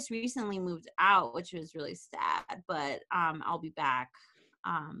I just recently moved out, which was really sad, but I'll be back.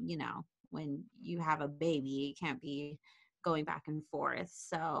 You know, when you have a baby, you can't be going back and forth.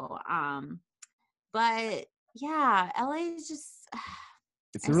 So, but yeah, LA is just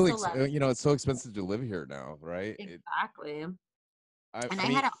It's I really, still love it. you know, it's so expensive to live here now, right? Exactly. I And I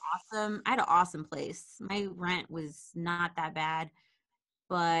mean, had an awesome place. My rent was not that bad,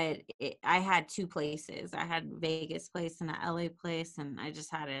 but I had two places. I had Vegas place and an LA place, and I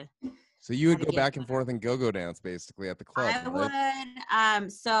just had to. so you would gotta go get back and forth and go dance basically at the club, I right?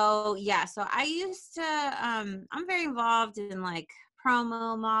 would. So yeah. So I used to. I'm very involved in like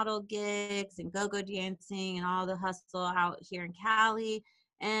promo model gigs and go-go dancing and all the hustle out here in Cali.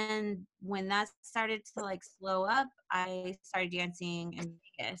 And when that started to like slow up, I started dancing in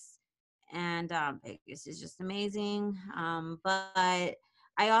Vegas. And Vegas is just amazing. But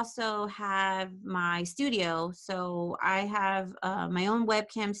I also have my studio. So I have my own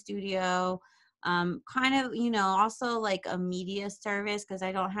webcam studio, kind of, also like a media service because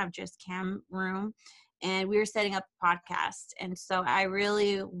I don't have just cam room. And we were setting up a podcast. And so I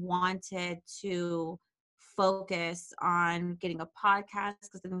really wanted to focus on getting a podcast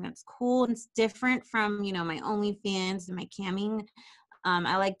because I think that's cool and it's different from, my OnlyFans and my camming.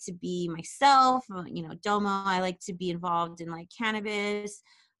 I like to be myself, Domo. I like to be involved in like cannabis,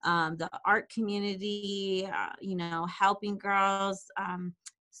 the art community, helping girls. And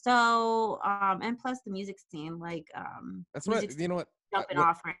plus the music scene, like that's what you know what jumping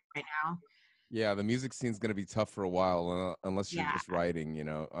off right now. Yeah, the music scene's gonna be tough for a while unless you're just writing.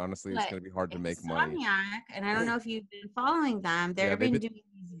 Honestly, it's gonna be hard to make money. Insomniac, and I don't know if you've been following them. They've been doing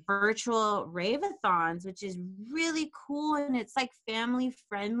these virtual rave-a-thons, which is really cool, and it's like family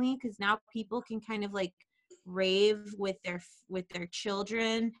friendly because now people can kind of like rave with their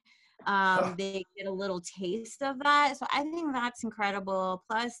children. They get a little taste of that, so I think that's incredible.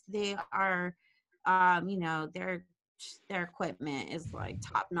 Plus, they are, their equipment is like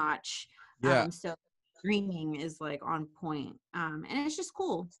top notch. Yeah. So streaming is like on point. And it's just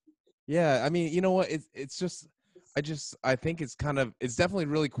cool. Yeah. I mean, you know what? It's just, I think it's definitely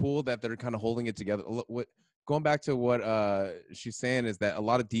really cool that they're kind of holding it together. Going back to what she's saying is that a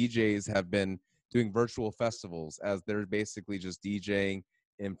lot of DJs have been doing virtual festivals as they're basically just DJing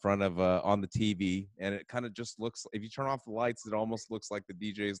in front of on the TV. And it kind of just looks, if you turn off the lights, it almost looks like the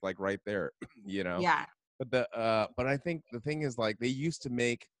DJ is like right there, Yeah. But I think the thing is like they used to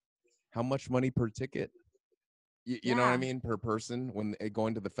make how much money per ticket? You know what I mean? Per person when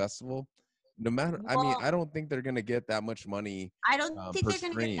going to the festival? No matter, I don't think they're going to get that much money. I don't think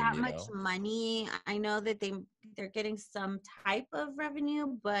they're going to get that much money. I know that they're getting some type of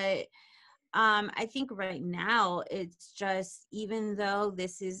revenue, but I think right now it's just, even though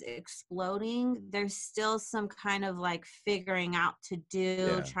this is exploding, there's still some kind of like figuring out to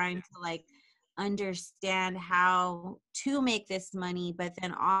do, trying to like understand how to make this money, but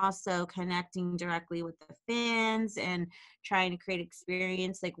then also connecting directly with the fans and trying to create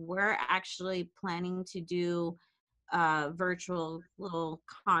experience. Like we're actually planning to do virtual little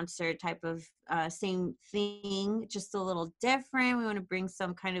concert type of same thing, just a little different. We want to bring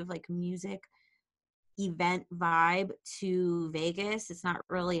some kind of like music event vibe to Vegas. It's not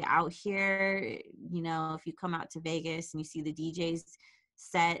really out here. If you come out to Vegas and you see the DJs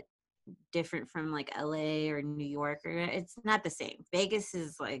set different from like LA or New York, or it's not the same. Vegas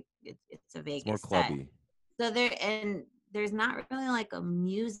is like it's a Vegas, it's more clubby. So there's not really like a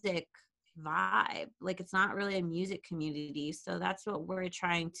music vibe. Like it's not really a music community. So that's what we're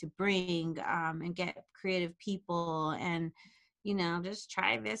trying to bring and get creative people and just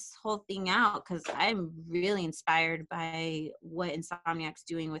try this whole thing out because I'm really inspired by what Insomniac's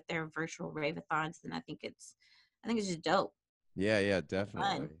doing with their virtual rave-a-thons, and I think it's just dope. Yeah, definitely.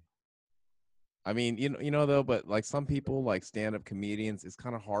 Fun. I mean, though, but like some people, like stand-up comedians, it's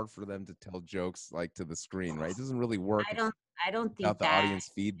kind of hard for them to tell jokes like to the screen, right? It doesn't really work. I don't think without the audience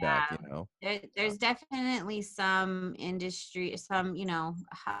feedback, There's definitely some industry, some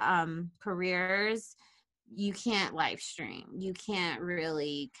careers you can't live stream. You can't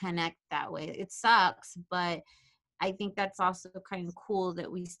really connect that way. It sucks, but I think that's also kind of cool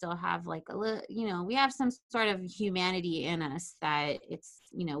that we still have like a little, we have some sort of humanity in us that it's,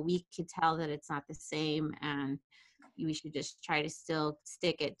 we could tell that it's not the same, and we should just try to still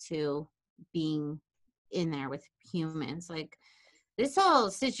stick it to being in there with humans. Like this whole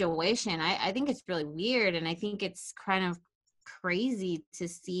situation, I think it's really weird, and I think it's kind of crazy to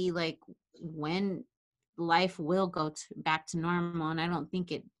see like when life will go back to normal, and I don't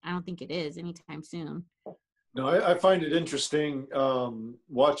think it is anytime soon. No, I find it interesting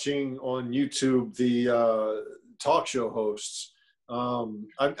watching on YouTube the talk show hosts.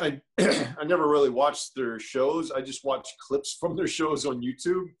 I never really watched their shows. I just watch clips from their shows on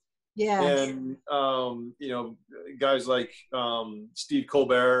YouTube. Yeah. And guys like Steve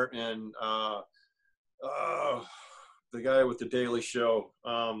Colbert and the guy with the Daily Show,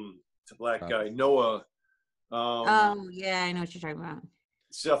 the black guy, Noah. Oh yeah, I know what you're talking about.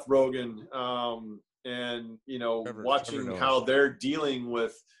 Seth Rogen. And watching how they're dealing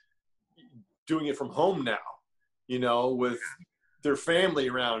with doing it from home now, with their family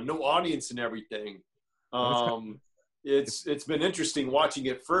around, no audience and everything. It's been interesting watching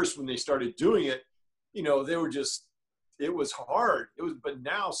it first when they started doing it. They were just, it was hard. But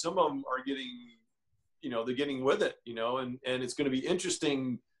now some of them are getting, they're getting with it, and it's going to be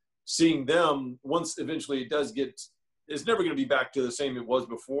interesting seeing them once eventually it's never going to be back to the same it was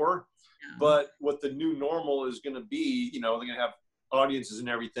before. Yeah. But what the new normal is going to be, they're going to have audiences and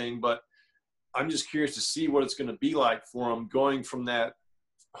everything, but I'm just curious to see what it's going to be like for them going from that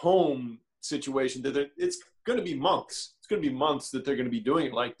home situation it's going to be months. It's going to be months that they're going to be doing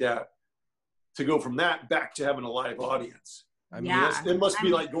it like that, to go from that back to having a live audience. I mean, it must be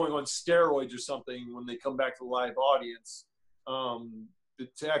like going on steroids or something when they come back to the live audience,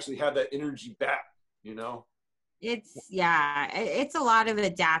 to actually have that energy back, It's a lot of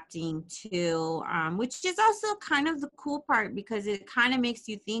adapting to, which is also kind of the cool part, because it kind of makes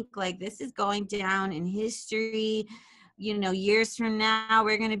you think like this is going down in history. Years from now,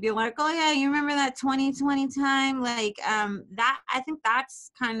 we're going to be like, oh yeah, you remember that 2020 time? Like, that, I think that's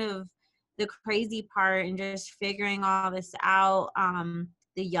kind of the crazy part, and just figuring all this out.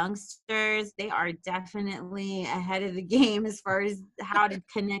 The youngsters, they are definitely ahead of the game as far as how to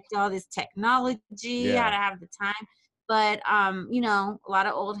connect all this technology, how to have the time. But a lot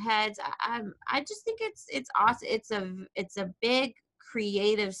of old heads. I just think it's awesome. It's a big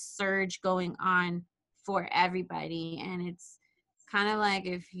creative surge going on for everybody, and it's kind of like,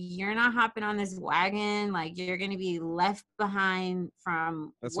 if you're not hopping on this wagon, like, you're going to be left behind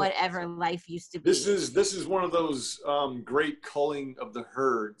from whatever life used to be. This is one of those great culling of the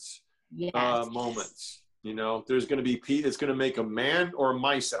herds moments. There's going to be it's going to make a man or a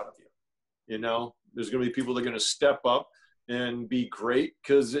mice out of you. There's going to be people that are going to step up and be great,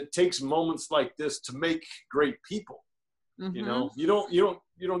 because it takes moments like this to make great people. Mm-hmm.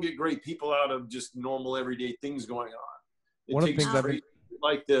 You don't get great people out of just normal everyday things going on. It One of the takes things I've been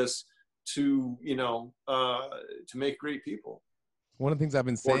like this to make great people. One of the things I've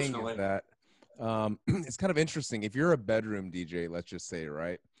been saying is that it's kind of interesting. If you're a bedroom DJ, let's just say,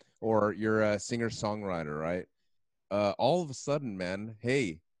 right, or you're a singer-songwriter, right, all of a sudden, man,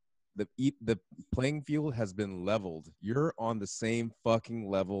 hey, the playing field has been leveled. You're on the same fucking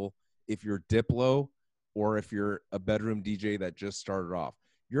level if you're Diplo or if you're a bedroom DJ that just started off.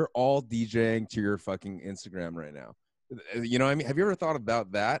 You're all DJing to your fucking Instagram right now. You know what I mean? Have you ever thought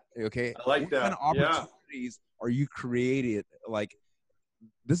about that? Okay. I like what that. Kind of opportunities are you created? Like,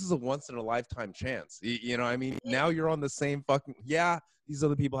 this is a once in a lifetime chance. You know what I mean? Now you're on the same fucking, these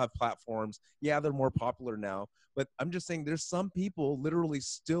other people have platforms. Yeah, they're more popular now. But I'm just saying, there's some people literally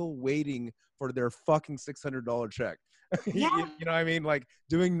still waiting for their fucking $600 check. Yeah. You know what I mean? Like,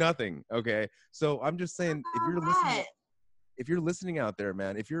 doing nothing. Okay. So I'm just saying, if you're listening out there,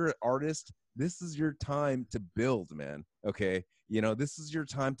 man, if you're an artist, this is your time to build, man. Okay. This is your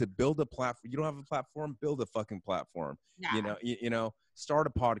time to build a platform. You don't have a platform, build a fucking platform. Yeah. Start a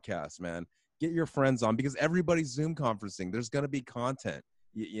podcast, man. Get your friends on, because everybody's Zoom conferencing. There's going to be content,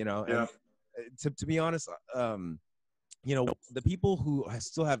 Yeah. And to be honest, the people who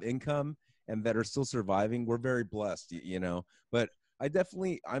still have income and that are still surviving, we're very blessed, but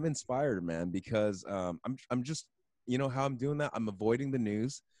I'm inspired, man, because I'm just, how I'm doing that. I'm avoiding the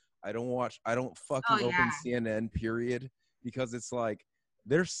news. I don't fucking open CNN, period, because it's like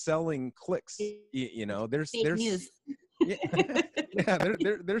they're selling clicks. There's news.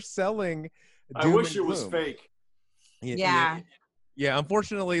 They're selling. I wish it was fake. Yeah,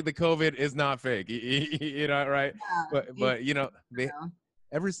 unfortunately, the COVID is not fake. Right? Yeah. But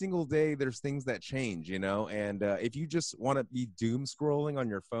every single day there's things that change. And if you just want to be doom scrolling on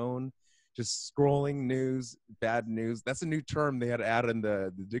your phone, just scrolling news, bad news. That's a new term they had to add in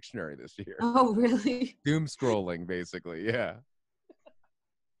the dictionary this year. Oh, really? Doom scrolling, basically. Yeah.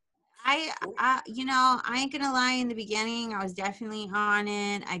 I ain't gonna lie, in the beginning, I was definitely on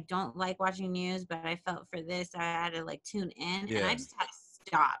it. I don't like watching news, but I felt for this, I had to like tune in, and I just had to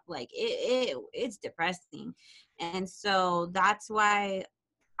stop. Like, it's depressing. And so that's why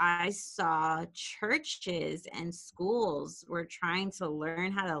I saw churches and schools were trying to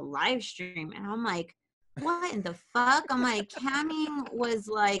learn how to live stream. And I'm like, what in the fuck? I'm like, camming was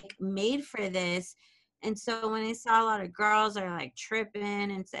like made for this. And so when I saw a lot of girls are like tripping,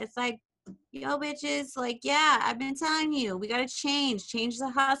 and it's like, yo, bitches, like, yeah, I've been telling you, we got to change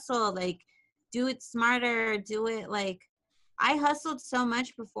the hustle, like, do it smarter, do it like, I hustled so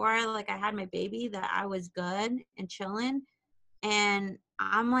much before, like, I had my baby, that I was good and chilling. And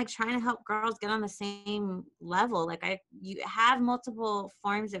I'm like trying to help girls get on the same level. Like, you have multiple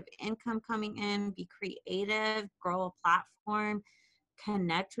forms of income coming in, be creative, grow a platform,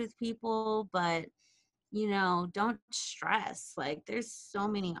 connect with people, but don't stress. Like, there's so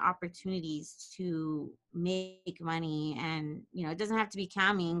many opportunities to make money, and it doesn't have to be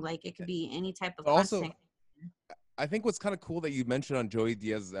camming. Like, it could be any type of Also, content. I think what's kind of cool that you mentioned on Joey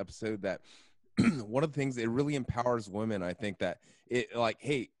Diaz's episode that one of the things, it really empowers women. I think that it like,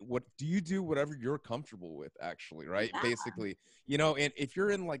 hey, what do you do? Whatever you're comfortable with, actually, right? Yeah. Basically, you know, and if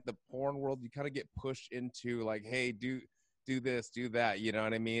you're in like the porn world, you kind of get pushed into like, hey, do this, do that, you know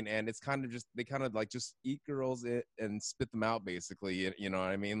what I mean? And it's kind of just, they kind of like just eat girls and spit them out, basically, you know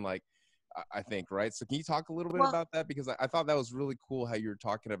what I mean? Like, I think, right? So can you talk a little bit Well, about that? Because I thought that was really cool how you were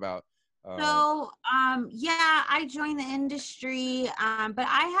talking about. So, yeah, I joined the industry, but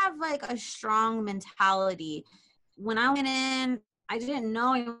I have like a strong mentality. When I went in, I didn't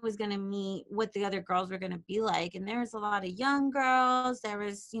know I was going to meet what the other girls were going to be like. And there was a lot of young girls. There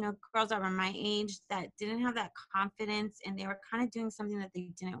was, you know, girls that were my age that didn't have that confidence, and they were kind of doing something that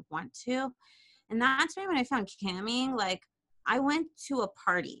they didn't want to. And that's why when I found camming, like I went to a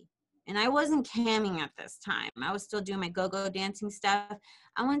party. And I wasn't camming at this time. I was still doing my go-go dancing stuff.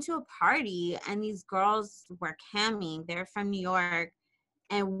 I went to a party and these girls were camming. They're from New York.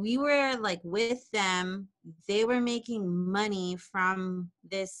 And we were like with them. They were making money from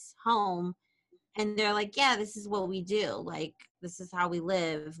this home. And they're like, yeah, this is what we do. Like, this is how we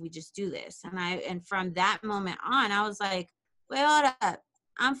live. We just do this. And from that moment on, I was like, wait, hold up.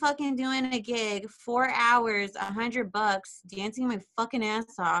 I'm fucking doing a gig, 4 hours, $100, dancing my fucking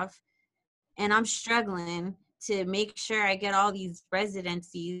ass off. And I'm struggling to make sure I get all these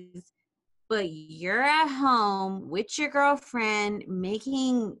residencies, but you're at home with your girlfriend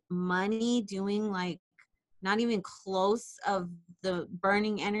making money doing like not even close of the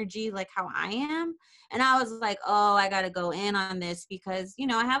burning energy like how I am. And I was like, oh, I got to go in on this because, you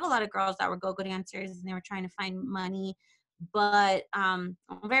know, I have a lot of girls that were go-go dancers and they were trying to find money, but I'm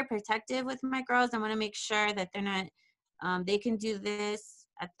very protective with my girls. I want to make sure that they're not, they can do this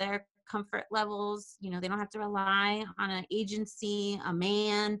at their comfort levels. You know, they don't have to rely on an agency, a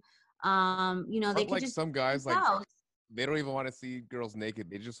man. You know, they could Like just some guys, like themselves. they don't even want to see girls naked.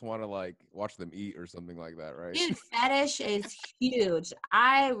 They just want to like watch them eat or something like that, right? Dude, fetish is huge.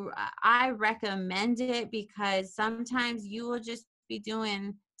 I recommend it because sometimes you will just be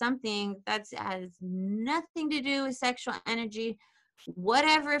doing something that has nothing to do with sexual energy.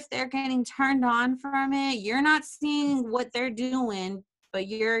 Whatever, if they're getting turned on from it, you're not seeing what they're doing, but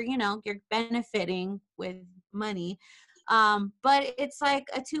you're benefiting with money. But it's like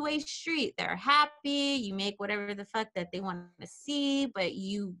a two-way street. They're happy, you make whatever the fuck that they want to see, but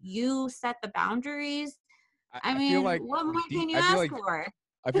you set the boundaries. I I feel mean, like what more can you I feel ask like for?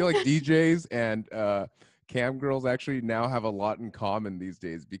 I feel like DJs and cam girls actually now have a lot in common these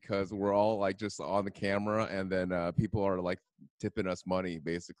days because we're all like just on the camera, and then people are like tipping us money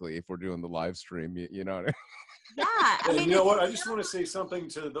basically if we're doing the live stream. You know what I mean? Yeah, I And mean, you know it's what? I just want to say something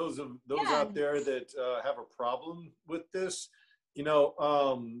to those Yeah. out there that have a problem with this. You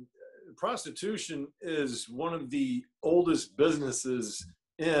know, prostitution is one of the oldest businesses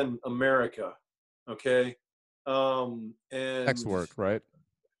in America. Okay, and Sex work, right?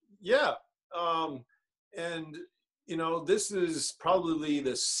 yeah, and you know, this is probably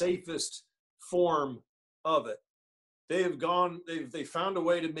the safest form of it. They found a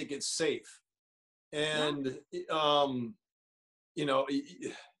way to make it safe, and you know, I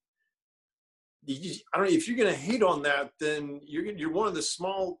don't know if you're going to hate on that, then you're one of the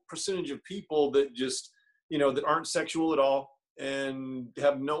small percentage of people that just, you know, that aren't sexual at all and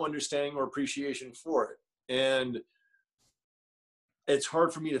have no understanding or appreciation for it. And it's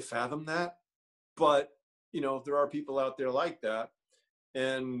hard for me to fathom that, but you know, there are people out there like that.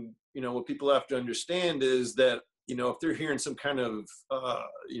 And you know, what people have to understand is that, you know, if they're hearing some kind of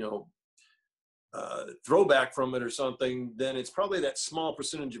you know, throwback from it or something, then it's probably that small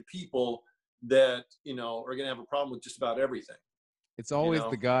percentage of people that, you know, are going to have a problem with just about everything. It's always know?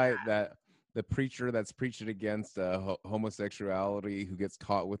 the guy the preacher that's preaching against homosexuality who gets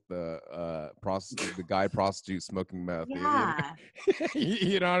caught with the guy prostitute smoking meth. Yeah.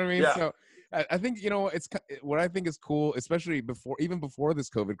 You know what I mean? Yeah. So I think, you know, it's what I think is cool, especially even before this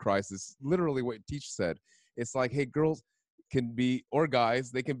COVID crisis. Literally, what Teach said. It's like, hey, girls can be, or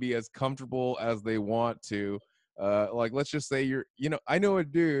guys, they can be as comfortable as they want to. Like, let's just say I know a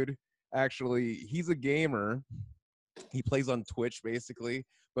dude. Actually, he's a gamer. He plays on Twitch basically,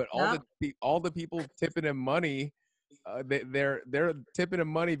 but all the people tipping him money, they're tipping him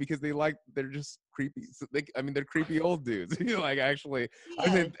money because they're just creepy. So they're creepy old dudes. Like, actually,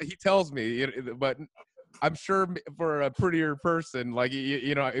 I mean, he tells me, but I'm sure for a prettier person, like,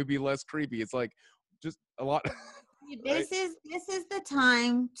 you know, it'd be less creepy. It's like just a lot. Right? This is the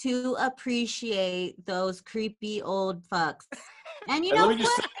time to appreciate those creepy old fucks. And you And know let me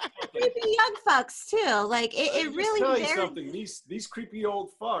just what? say creepy young fucks too. Like it really tell you varies. something. These creepy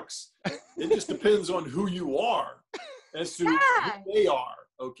old fucks. It just depends on who you are as to who they are.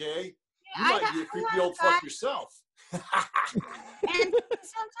 Okay, you might be a creepy old fuck yourself. And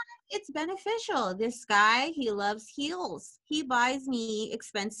sometimes it's beneficial. This guy, he loves heels. He buys me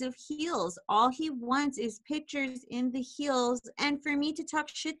expensive heels. All he wants is pictures in the heels and for me to talk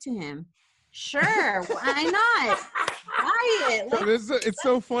shit to him. Sure, why not? Buy it. It's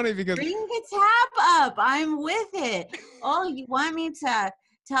so funny because Bring the tab up. I'm with it. Oh, you want me to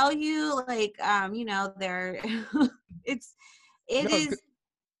tell you, like, you know, there's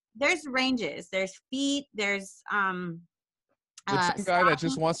ranges. There's feet. There's some guy that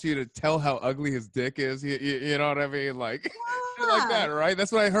just wants you to tell how ugly his dick is. You know what I mean? Like, shit like that, right?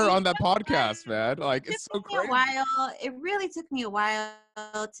 That's what I heard on that podcast, man. Like, it's so crazy. It really took me a while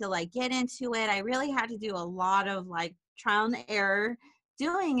to like get into it. I really had to do a lot of like trial and error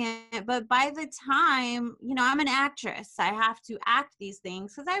doing it. But by the time, you know, I'm an actress, I have to act these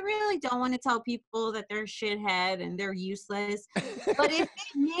things because I really don't want to tell people that they're shithead and they're useless. But if it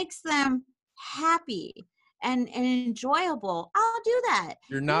makes them happy and enjoyable, I'll do that.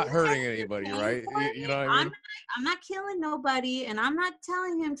 You're not hurting anybody, right? You know what I mean? I'm not killing nobody, and I'm not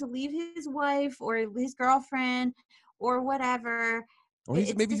telling him to leave his wife or his girlfriend or whatever. Or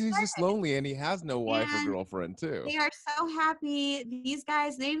maybe he's just lonely and he has no wife or girlfriend too. They are so happy. These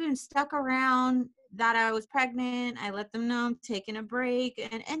guys, they even stuck around that I was pregnant. I let them know I'm taking a break,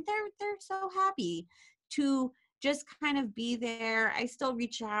 and they're so happy to just kind of be there. I still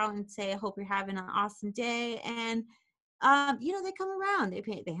reach out and say, I hope you're having an awesome day. And, you know, they come around,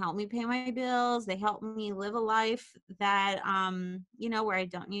 they help me pay my bills. They help me live a life that, you know, where I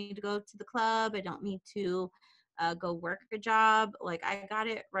don't need to go to the club. I don't need to go work a job. Like, I got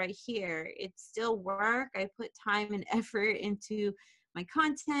it right here. It's still work. I put time and effort into my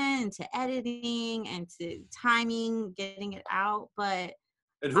content, into editing, and to timing, getting it out. But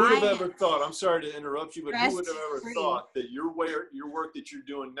and who would have ever thought, I'm sorry to interrupt you, but who would have ever thought that your work that you're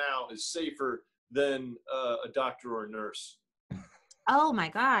doing now is safer than a doctor or a nurse? Oh my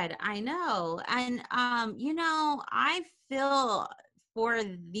God, I know. And, you know, I feel for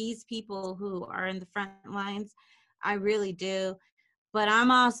these people who are in the front lines. I really do. But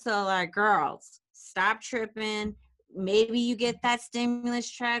I'm also like, girls, stop tripping. Maybe you get that stimulus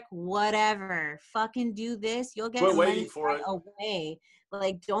check, whatever. Fucking do this. You'll get waiting for it away.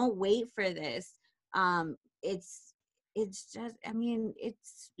 Like, don't wait for this. It's just, I mean,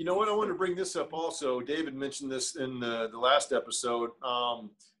 it's. You know what? I want to bring this up also. David mentioned this in the last episode.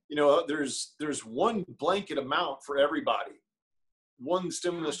 You know, there's one blanket amount for everybody, one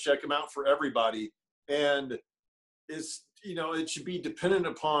stimulus check amount for everybody, and it's, you know, it should be dependent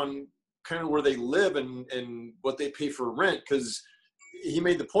upon kind of where they live and what they pay for rent. Because he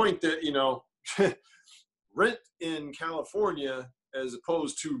made the point that, you know, rent in California as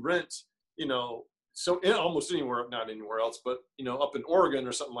opposed to rent, you know, so almost anywhere, not anywhere else, but, you know, up in Oregon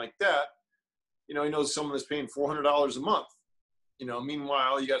or something like that, you know, he knows someone that's paying $400 a month. You know,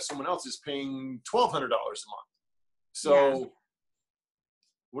 meanwhile, you got someone else that's paying $1,200 a month. So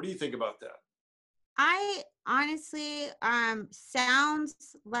what do you think about that? I honestly, sounds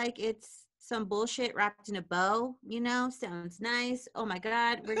like it's some bullshit wrapped in a bow, you know, sounds nice. Oh my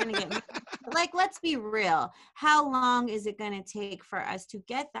God, we're going to get, like, let's be real. How long is it going to take for us to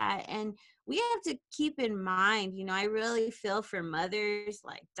get that? And we have to keep in mind, you know, I really feel for mothers,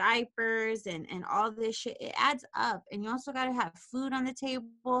 like diapers and all this shit. It adds up. And you also got to have food on the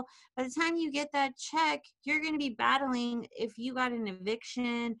table. By the time you get that check, you're going to be battling if you got an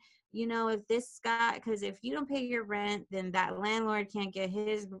eviction, you know, if this guy, because if you don't pay your rent, then that landlord can't get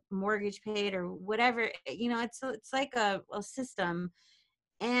his mortgage paid or whatever. You know, it's like a system.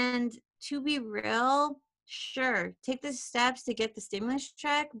 And to be real, sure, take the steps to get the stimulus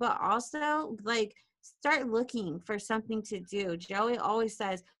check, but also, like, start looking for something to do. Joey always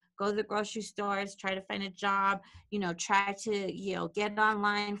says, go to the grocery stores, try to find a job, you know, try to, you know, get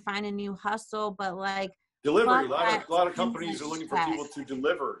online, find a new hustle, but like, delivery. A lot of companies are looking for people to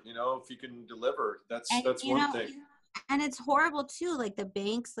deliver. You know, if you can deliver, that's one thing. And it's horrible too. Like the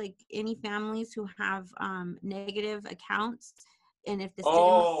banks, like any families who have negative accounts, and if the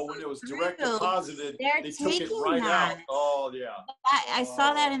when it was direct deposited, they took it right out. Oh yeah. I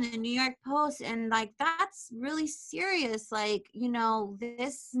saw that in the New York Post, and like that's really serious. Like, you know,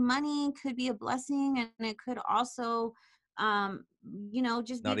 this money could be a blessing, and it could also, you know,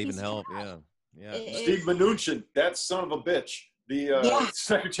 just not even help. Yeah. Steve Mnuchin, that son of a bitch, the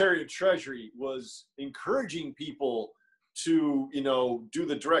Secretary of Treasury, was encouraging people to, you know, do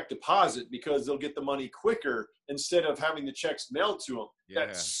the direct deposit because they'll get the money quicker instead of having the checks mailed to them. Yeah.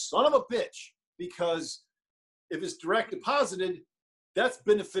 That son of a bitch, because if it's direct deposited, that's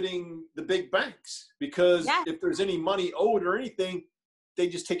benefiting the big banks, because if there's any money owed or anything, they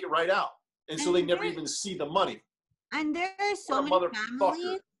just take it right out. And so they never even see the money. And there are so many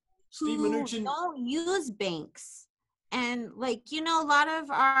families who don't use banks. And like, you know, a lot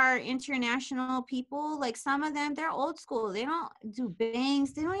of our international people, like some of them, they're old school. They don't do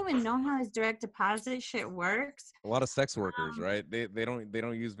banks. They don't even know how this direct deposit shit works. A lot of sex workers, right? They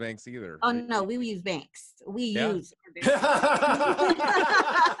don't use banks either. Oh no, we use banks. We use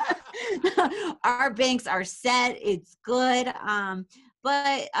our banks are set. It's good.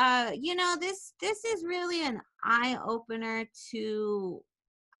 But you know, this is really an eye opener to.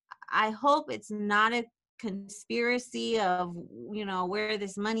 I hope it's not a conspiracy of, you know, where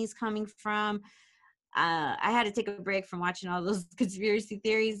this money's coming from. I had to take a break from watching all those conspiracy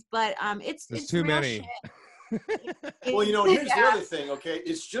theories, but it's too many. Well, you know, here's the other thing. Okay,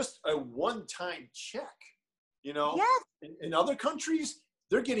 it's just a one-time check. You know, in other countries,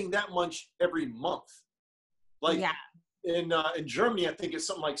 they're getting that much every month. Like in Germany, I think it's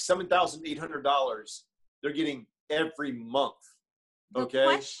something like $7,800. They're getting every month.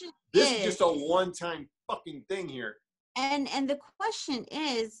 Okay, this is just a one-time fucking thing here. And the question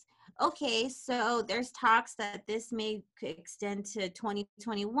is, okay, so there's talks that this may extend to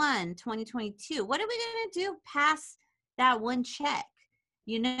 2021, 2022. What are we going to do past that one check?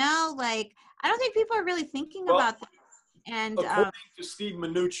 You know, like, I don't think people are really thinking about that. And according to Steve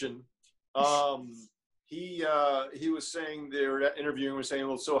Mnuchin, he was saying, they were interviewing, was saying,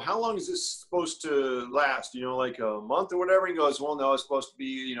 well, so how long is this supposed to last? You know, like a month or whatever? He goes, well, no, it's supposed to be,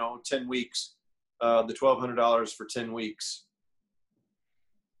 you know, 10 weeks, the $1,200 for 10 weeks.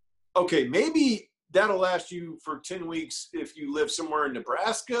 Okay, maybe that'll last you for 10 weeks if you live somewhere in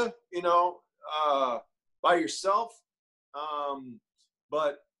Nebraska, you know, by yourself.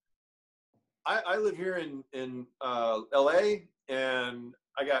 But I live here in LA, and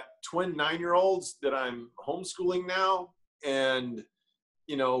I got twin 9-year-olds that I'm homeschooling now, and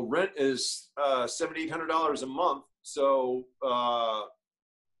you know, rent is $700-800 a month. So what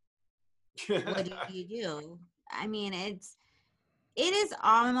do you do? I mean, it is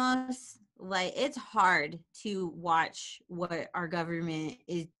almost like it's hard to watch what our government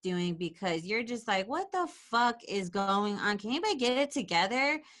is doing, because you're just like, what the fuck is going on? Can anybody get it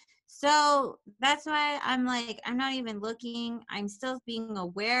together? So that's why I'm like, I'm not even looking. I'm still being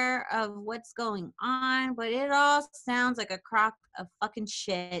aware of what's going on, but it all sounds like a crock of fucking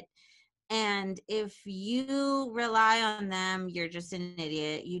shit. And if you rely on them, you're just an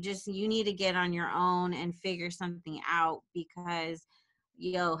idiot. You need to get on your own and figure something out, because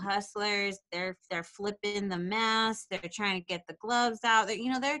hustlers, they're flipping the mask. They're trying to get the gloves out.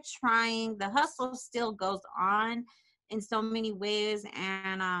 They're trying. The hustle still goes on in so many ways,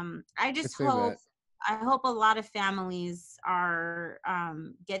 and I hope a lot of families are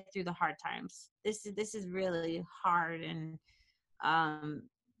get through the hard times. This is really hard, and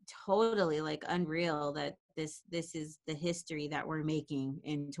totally like unreal that this is the history that we're making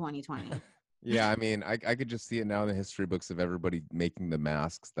in 2020. Yeah, I mean, I could just see it now in the history books of everybody making the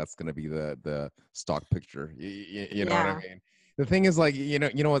masks. That's going to be the stock picture. You know what I mean? The thing is, like, you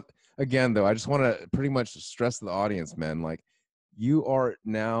know what? Again, though, I just want to pretty much stress to the audience, man. Like, you are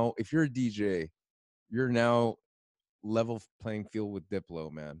now, if you're a DJ, you're now level playing field with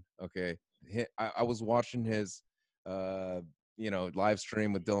Diplo, man. Okay, I was watching his, live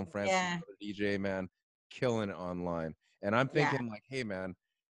stream with Dylan Francis, DJ, man, killing it online, and I'm thinking like, hey, man,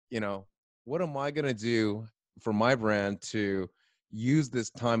 what am I gonna do for my brand to use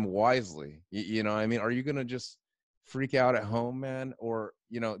this time wisely? You know what I mean? Are you gonna just freak out at home, man? Or,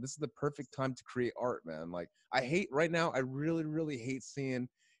 this is the perfect time to create art, man. Like, I hate right now, I really, really hate seeing,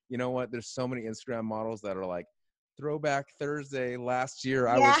 there's so many Instagram models that are like, Throwback Thursday last year,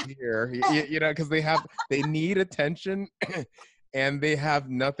 I was here, because they need attention and they have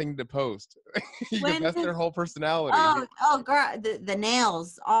nothing to post. That's their whole personality. Oh, girl, the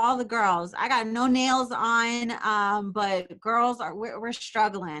nails, all the girls. I got no nails on, but girls we're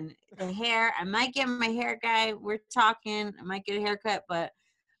struggling. The hair, I might get my hair guy. We're talking. I might get a haircut, but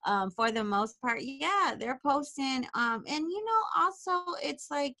for the most part, they're posting. And also it's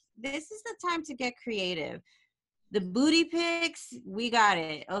like, this is the time to get creative. The booty pics, we got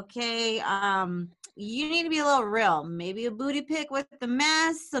it. Okay. You need to be a little real. Maybe a booty pic with the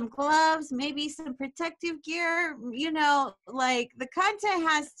mask, some gloves, maybe some protective gear. Like, the content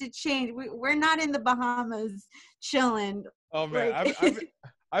has to change. We're not in the Bahamas chilling. Oh man,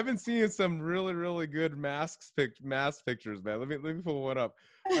 I've been seeing some really, really good mask pictures, man. Let me pull one up.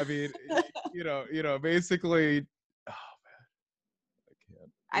 I mean, basically, oh man, I can't.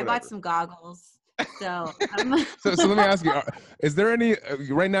 I bought some goggles. So, so let me ask you: is there any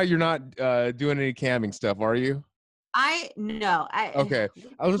right now? You're not doing any camming stuff, are you? No. Okay.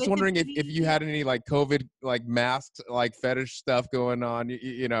 I was just with the wondering if you had any like COVID like masks like fetish stuff going on.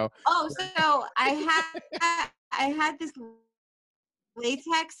 You know. Oh, so I had this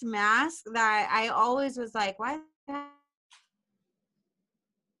latex mask that I always was like, why?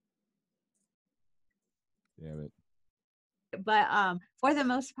 Damn it. But for the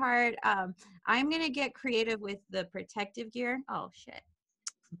most part, I'm gonna get creative with the protective gear. Oh shit.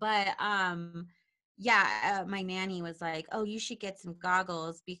 But yeah, my nanny was like, oh, you should get some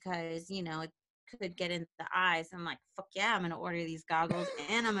goggles because it could get in the eyes. I'm like, fuck yeah, I'm gonna order these goggles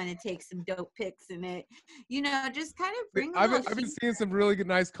and I'm gonna take some dope pics in it. Just kind of bring. I've been seeing some really good,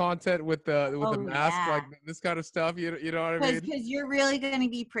 nice content with the mask, yeah. like this kind of stuff. You know what I mean? Because you're really gonna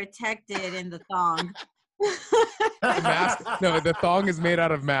be protected in the thong. The mask, no, the thong is made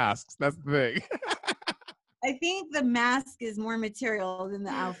out of masks. That's the thing. I think the mask is more material than the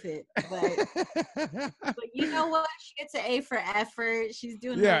outfit, but you know what? She gets an A for effort. She's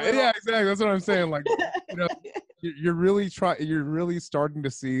doing yeah, exactly. That's what I'm saying. Like, you're really starting to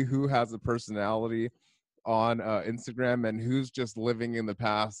see who has a personality on Instagram and who's just living in the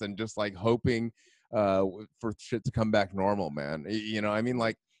past and just like hoping for shit to come back normal, man. I mean,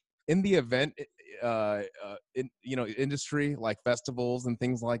 like in the event industry, like festivals and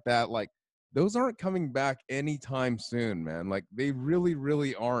things like that, like those aren't coming back anytime soon, man. Like they really,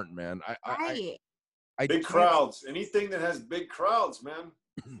 really aren't, man. I big crowds. Anything that has big crowds, man.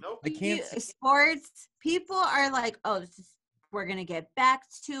 Nope. I can't. Sports people are like, oh, we're gonna get back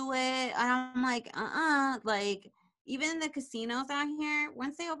to it, and I'm like, like even the casinos out here,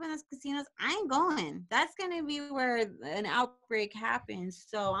 once they open those casinos, I ain't going. That's gonna be where an outbreak happens.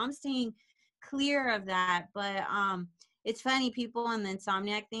 So I'm staying clear of that. But it's funny, people on the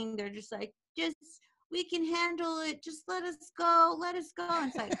Insomniac thing, they're just like, we can handle it. Just let us go. It's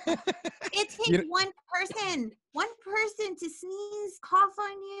like, it takes one person to sneeze, cough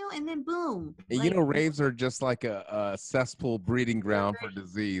on you, and then boom. Like, raves are just like a cesspool breeding ground for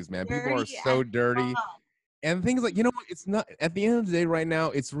disease, man. People are so dirty. And things like, it's not, at the end of the day right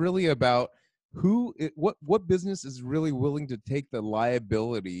now, it's really about what business is really willing to take the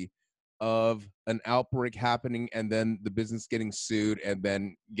liability of an outbreak happening and then the business getting sued and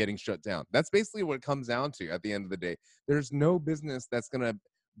then getting shut down. That's basically what it comes down to at the end of the day. There's no business that's going to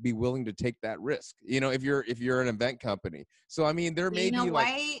be willing to take that risk, if you're an event company. So, I mean, there may be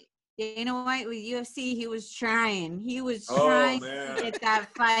like... Dana White with UFC, he was trying to get that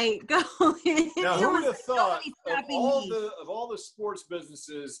fight going. Now, who would have thought of all the sports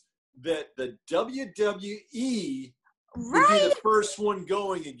businesses that the WWE would be the first one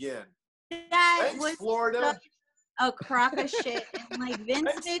going again? That was Florida. A crock of shit. And like Vince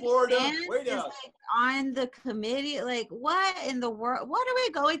McMahon is like on the committee. Like, what in the world? What are we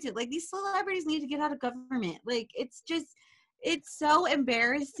going to? Like, these celebrities need to get out of government. Like, it's so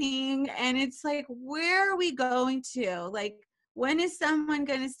embarrassing. And it's like, where are we going to? Like, when is someone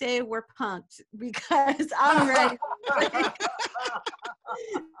going to say we're punked? Because I'm ready.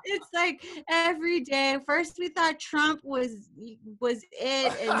 It's like every day. First we thought Trump was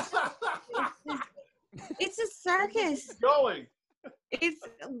it, and it's a circus. It's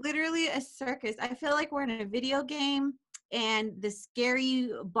literally a circus. I feel like we're in a video game, and the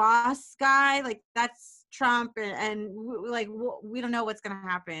scary boss guy, like that's Trump, and like we don't know what's gonna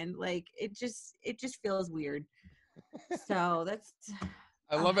happen. Like it just feels weird. So that's.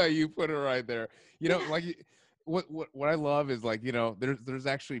 I love how you put it right there. Like. What I love is like, there's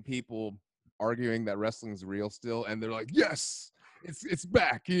actually people arguing that wrestling's real still, and they're like, yes, it's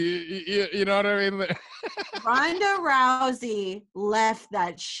back. You know what I mean? Ronda Rousey left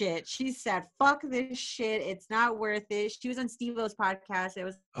that shit. She said, fuck this shit. It's not worth it. She was on Steve-O's podcast. It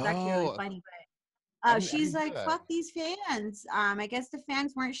was actually really funny, but she's like, fuck these fans. I guess the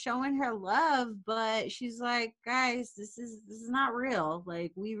fans weren't showing her love, but she's like, guys, this is not real.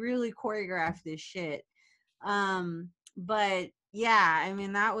 Like, we really choreographed this shit. But yeah, I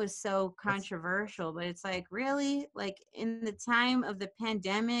mean, that was so controversial, but it's like, really? Like, in the time of the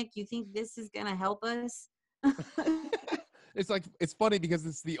pandemic, you think this is gonna help us? It's like, it's funny because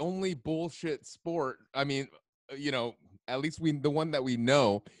it's the only bullshit sport. I mean, at least the one that we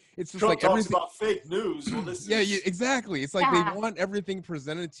know. It's just Trump like talks everything about fake news. Well, this exactly. It's like they want everything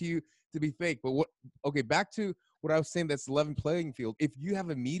presented to you to be fake. But back to what I was saying, that's level playing field. If you have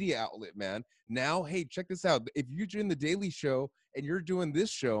a media outlet, man, now, hey, check this out. If you're doing the Daily Show and you're doing this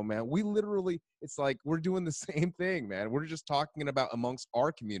show, man, we literally, it's like we're doing the same thing, man. We're just talking about amongst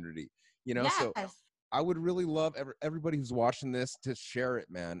our community, you know? So I would really love everybody who's watching this to share it,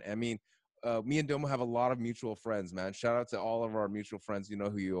 man. I mean, me and Domo have a lot of mutual friends, man. Shout out to all of our mutual friends. You know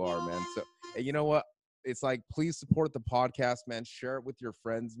who you are, man. So, and you know what? It's like, please support the podcast, man. Share it with your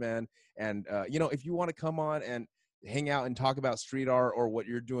friends, man. And, you know, if you want to come on and hang out and talk about street art or what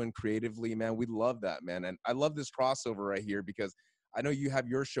you're doing creatively, man, we'd love that, man. And I love this crossover right here because I know you have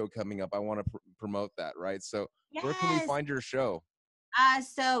your show coming up. I want to promote that, right? So where can we find your show?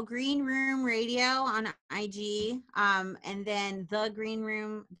 So Green Room Radio on IG, and then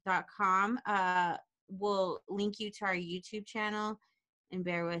thegreenroom.com will link you to our YouTube channel. And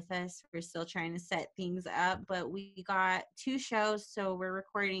bear with us, we're still trying to set things up, but we got 2 shows, so we're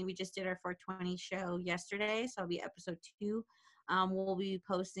recording. We just did our 420 show yesterday, so it'll be episode 2. We'll be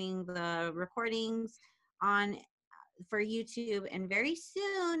posting the recordings for YouTube, and very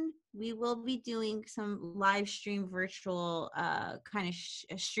soon we will be doing some live stream virtual kind of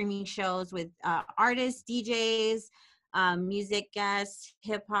streaming shows with artists, DJs, music guests,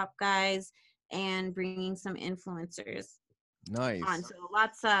 hip hop guys, and bringing some influencers. Nice.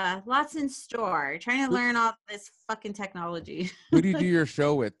 So lots in store. Trying to learn all this fucking technology. Who do you do your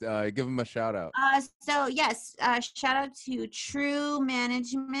show with? Give them a shout out. So yes, shout out to True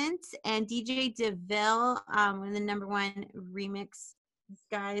Management and DJ DeVille, one of the #1 remix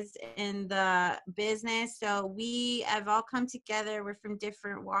guys in the business. So we have all come together. We're from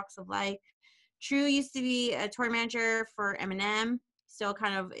different walks of life. True used to be a tour manager for Eminem. Still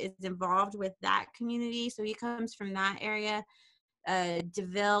kind of is involved with that community. So he comes from that area.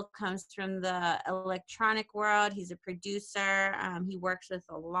 DeVille comes from the electronic world. He's a producer. He works with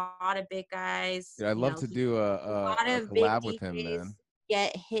a lot of big guys. Yeah, I'd love to do a collab with him, man.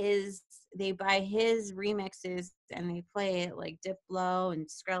 They buy his remixes and they play it like Diplo and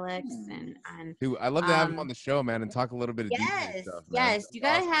Skrillex and dude, I love to have him on the show, man, and talk a little bit of DJ stuff, man. Yes, you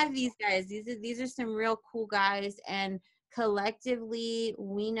gotta have these guys. These are some real cool guys, and collectively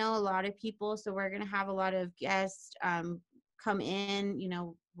we know a lot of people, so we're gonna have a lot of guests come in. You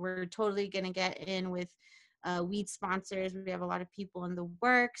know, we're totally gonna get in with weed sponsors. We have a lot of people in the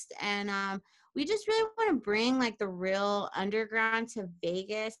works, and we just really want to bring like the real underground to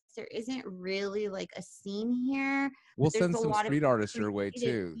Vegas. There isn't really like a scene here. We'll send some street artists your way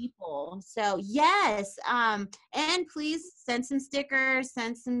too. People. So yes, and please send some stickers,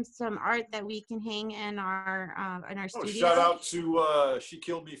 send some art that we can hang in our studio. Shout out to She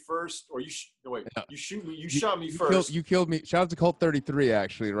Killed Me First, or you shot me first. You killed me. Shout out to Cult 33,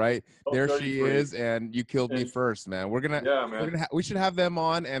 actually, right? Cult there 33. She is, and you killed me first, man. We should have them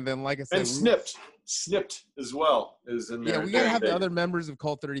on, and then like I said, and Snipped as well is in there. Yeah, we gotta have the other members of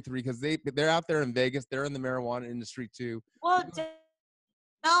Cult 33 because they're out there in Vegas. They're in the marijuana industry too. Well,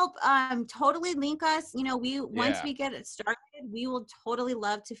 totally link us. You know, once we get it started, we will totally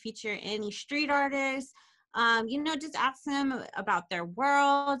love to feature any street artists. You know, just ask them about their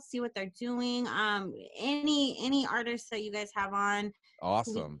world, see what they're doing. Any artists that you guys have on,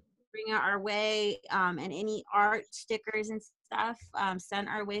 awesome. Bring it our way, and any art stickers and stuff sent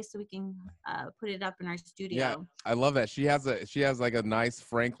our way so we can put it up in our studio. Yeah, I love that. She has like a nice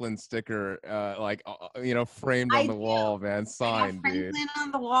Franklin sticker, framed on the wall, man, signed, I have Franklin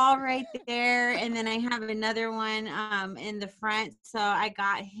on the wall right there, and then I have another one in the front. So I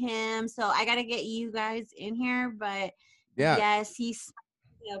got him. So I got to get you guys in here, but yes, he sent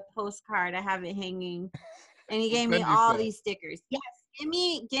me a postcard. I have it hanging, and he gave me all these stickers. Yes.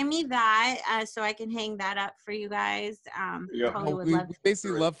 Give me that so I can hang that up for you guys. We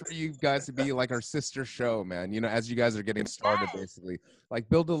basically love for you guys to be like our sister show, man. You know, as you guys are getting started, basically, like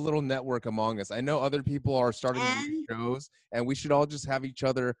build a little network among us. I know other people are starting these shows, and we should all just have each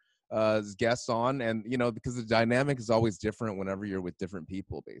other as guests on, and you know, because the dynamic is always different whenever you're with different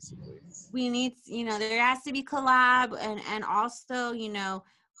people. Basically, we need, you know, there has to be collab, and also, you know,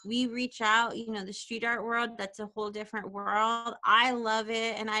 we reach out, you know, the street art world, that's a whole different world. I love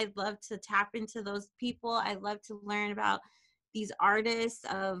it, and I'd love to tap into those people. I love to learn about these artists,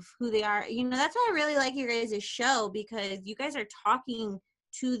 of who they are. You know, that's why I really like your guys' show, because you guys are talking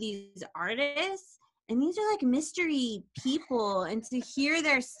to these artists, and these are like mystery people, and to hear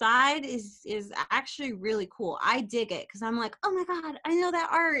their side is actually really cool. I dig it, because I'm like, oh my God, I know that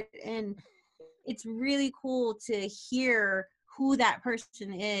art, and it's really cool to hear who that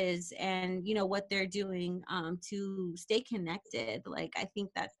person is, and you know what they're doing to stay connected. Like, I think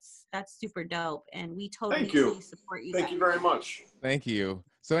that's super dope, and we totally support you. Thank you very much. Thank you.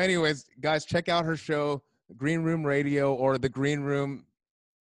 So anyways, guys, check out her show, Green Room Radio or the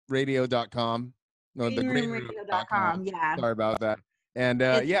greenroomradio.com. No, the greenroom.com. Yeah. Sorry about that. And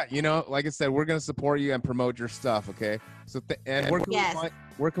yeah, you know, like I said, we're gonna support you and promote your stuff. Okay. So and where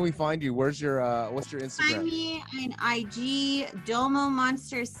can we find you? What's your Instagram? Find me on IG, Domo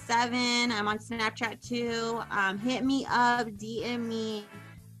Monster 7. I'm on Snapchat too. Hit me up, DM me.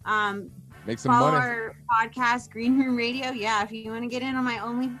 Make some follow money. our podcast, Green Room Radio. Yeah, if you want to get in on my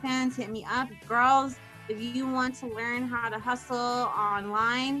OnlyFans, hit me up. Girls, if you want to learn how to hustle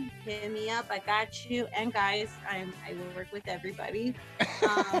online, hit me up. I got you. And guys, I work with everybody.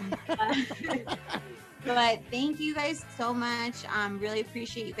 But thank you guys so much. Really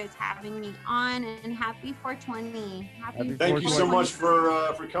appreciate you guys having me on, and happy 420. Thank you so much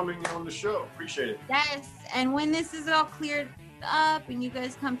for coming on the show. Appreciate it. Yes, and when this is all cleared up and you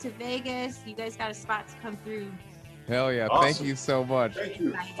guys come to Vegas, you guys got a spot to come through. Hell yeah. Awesome. Thank you so much. Thank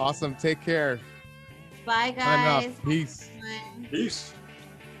you. Awesome. Take care. Bye, Time guys. out. Peace. Bye. Peace.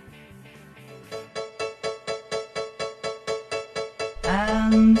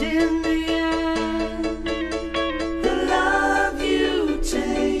 And in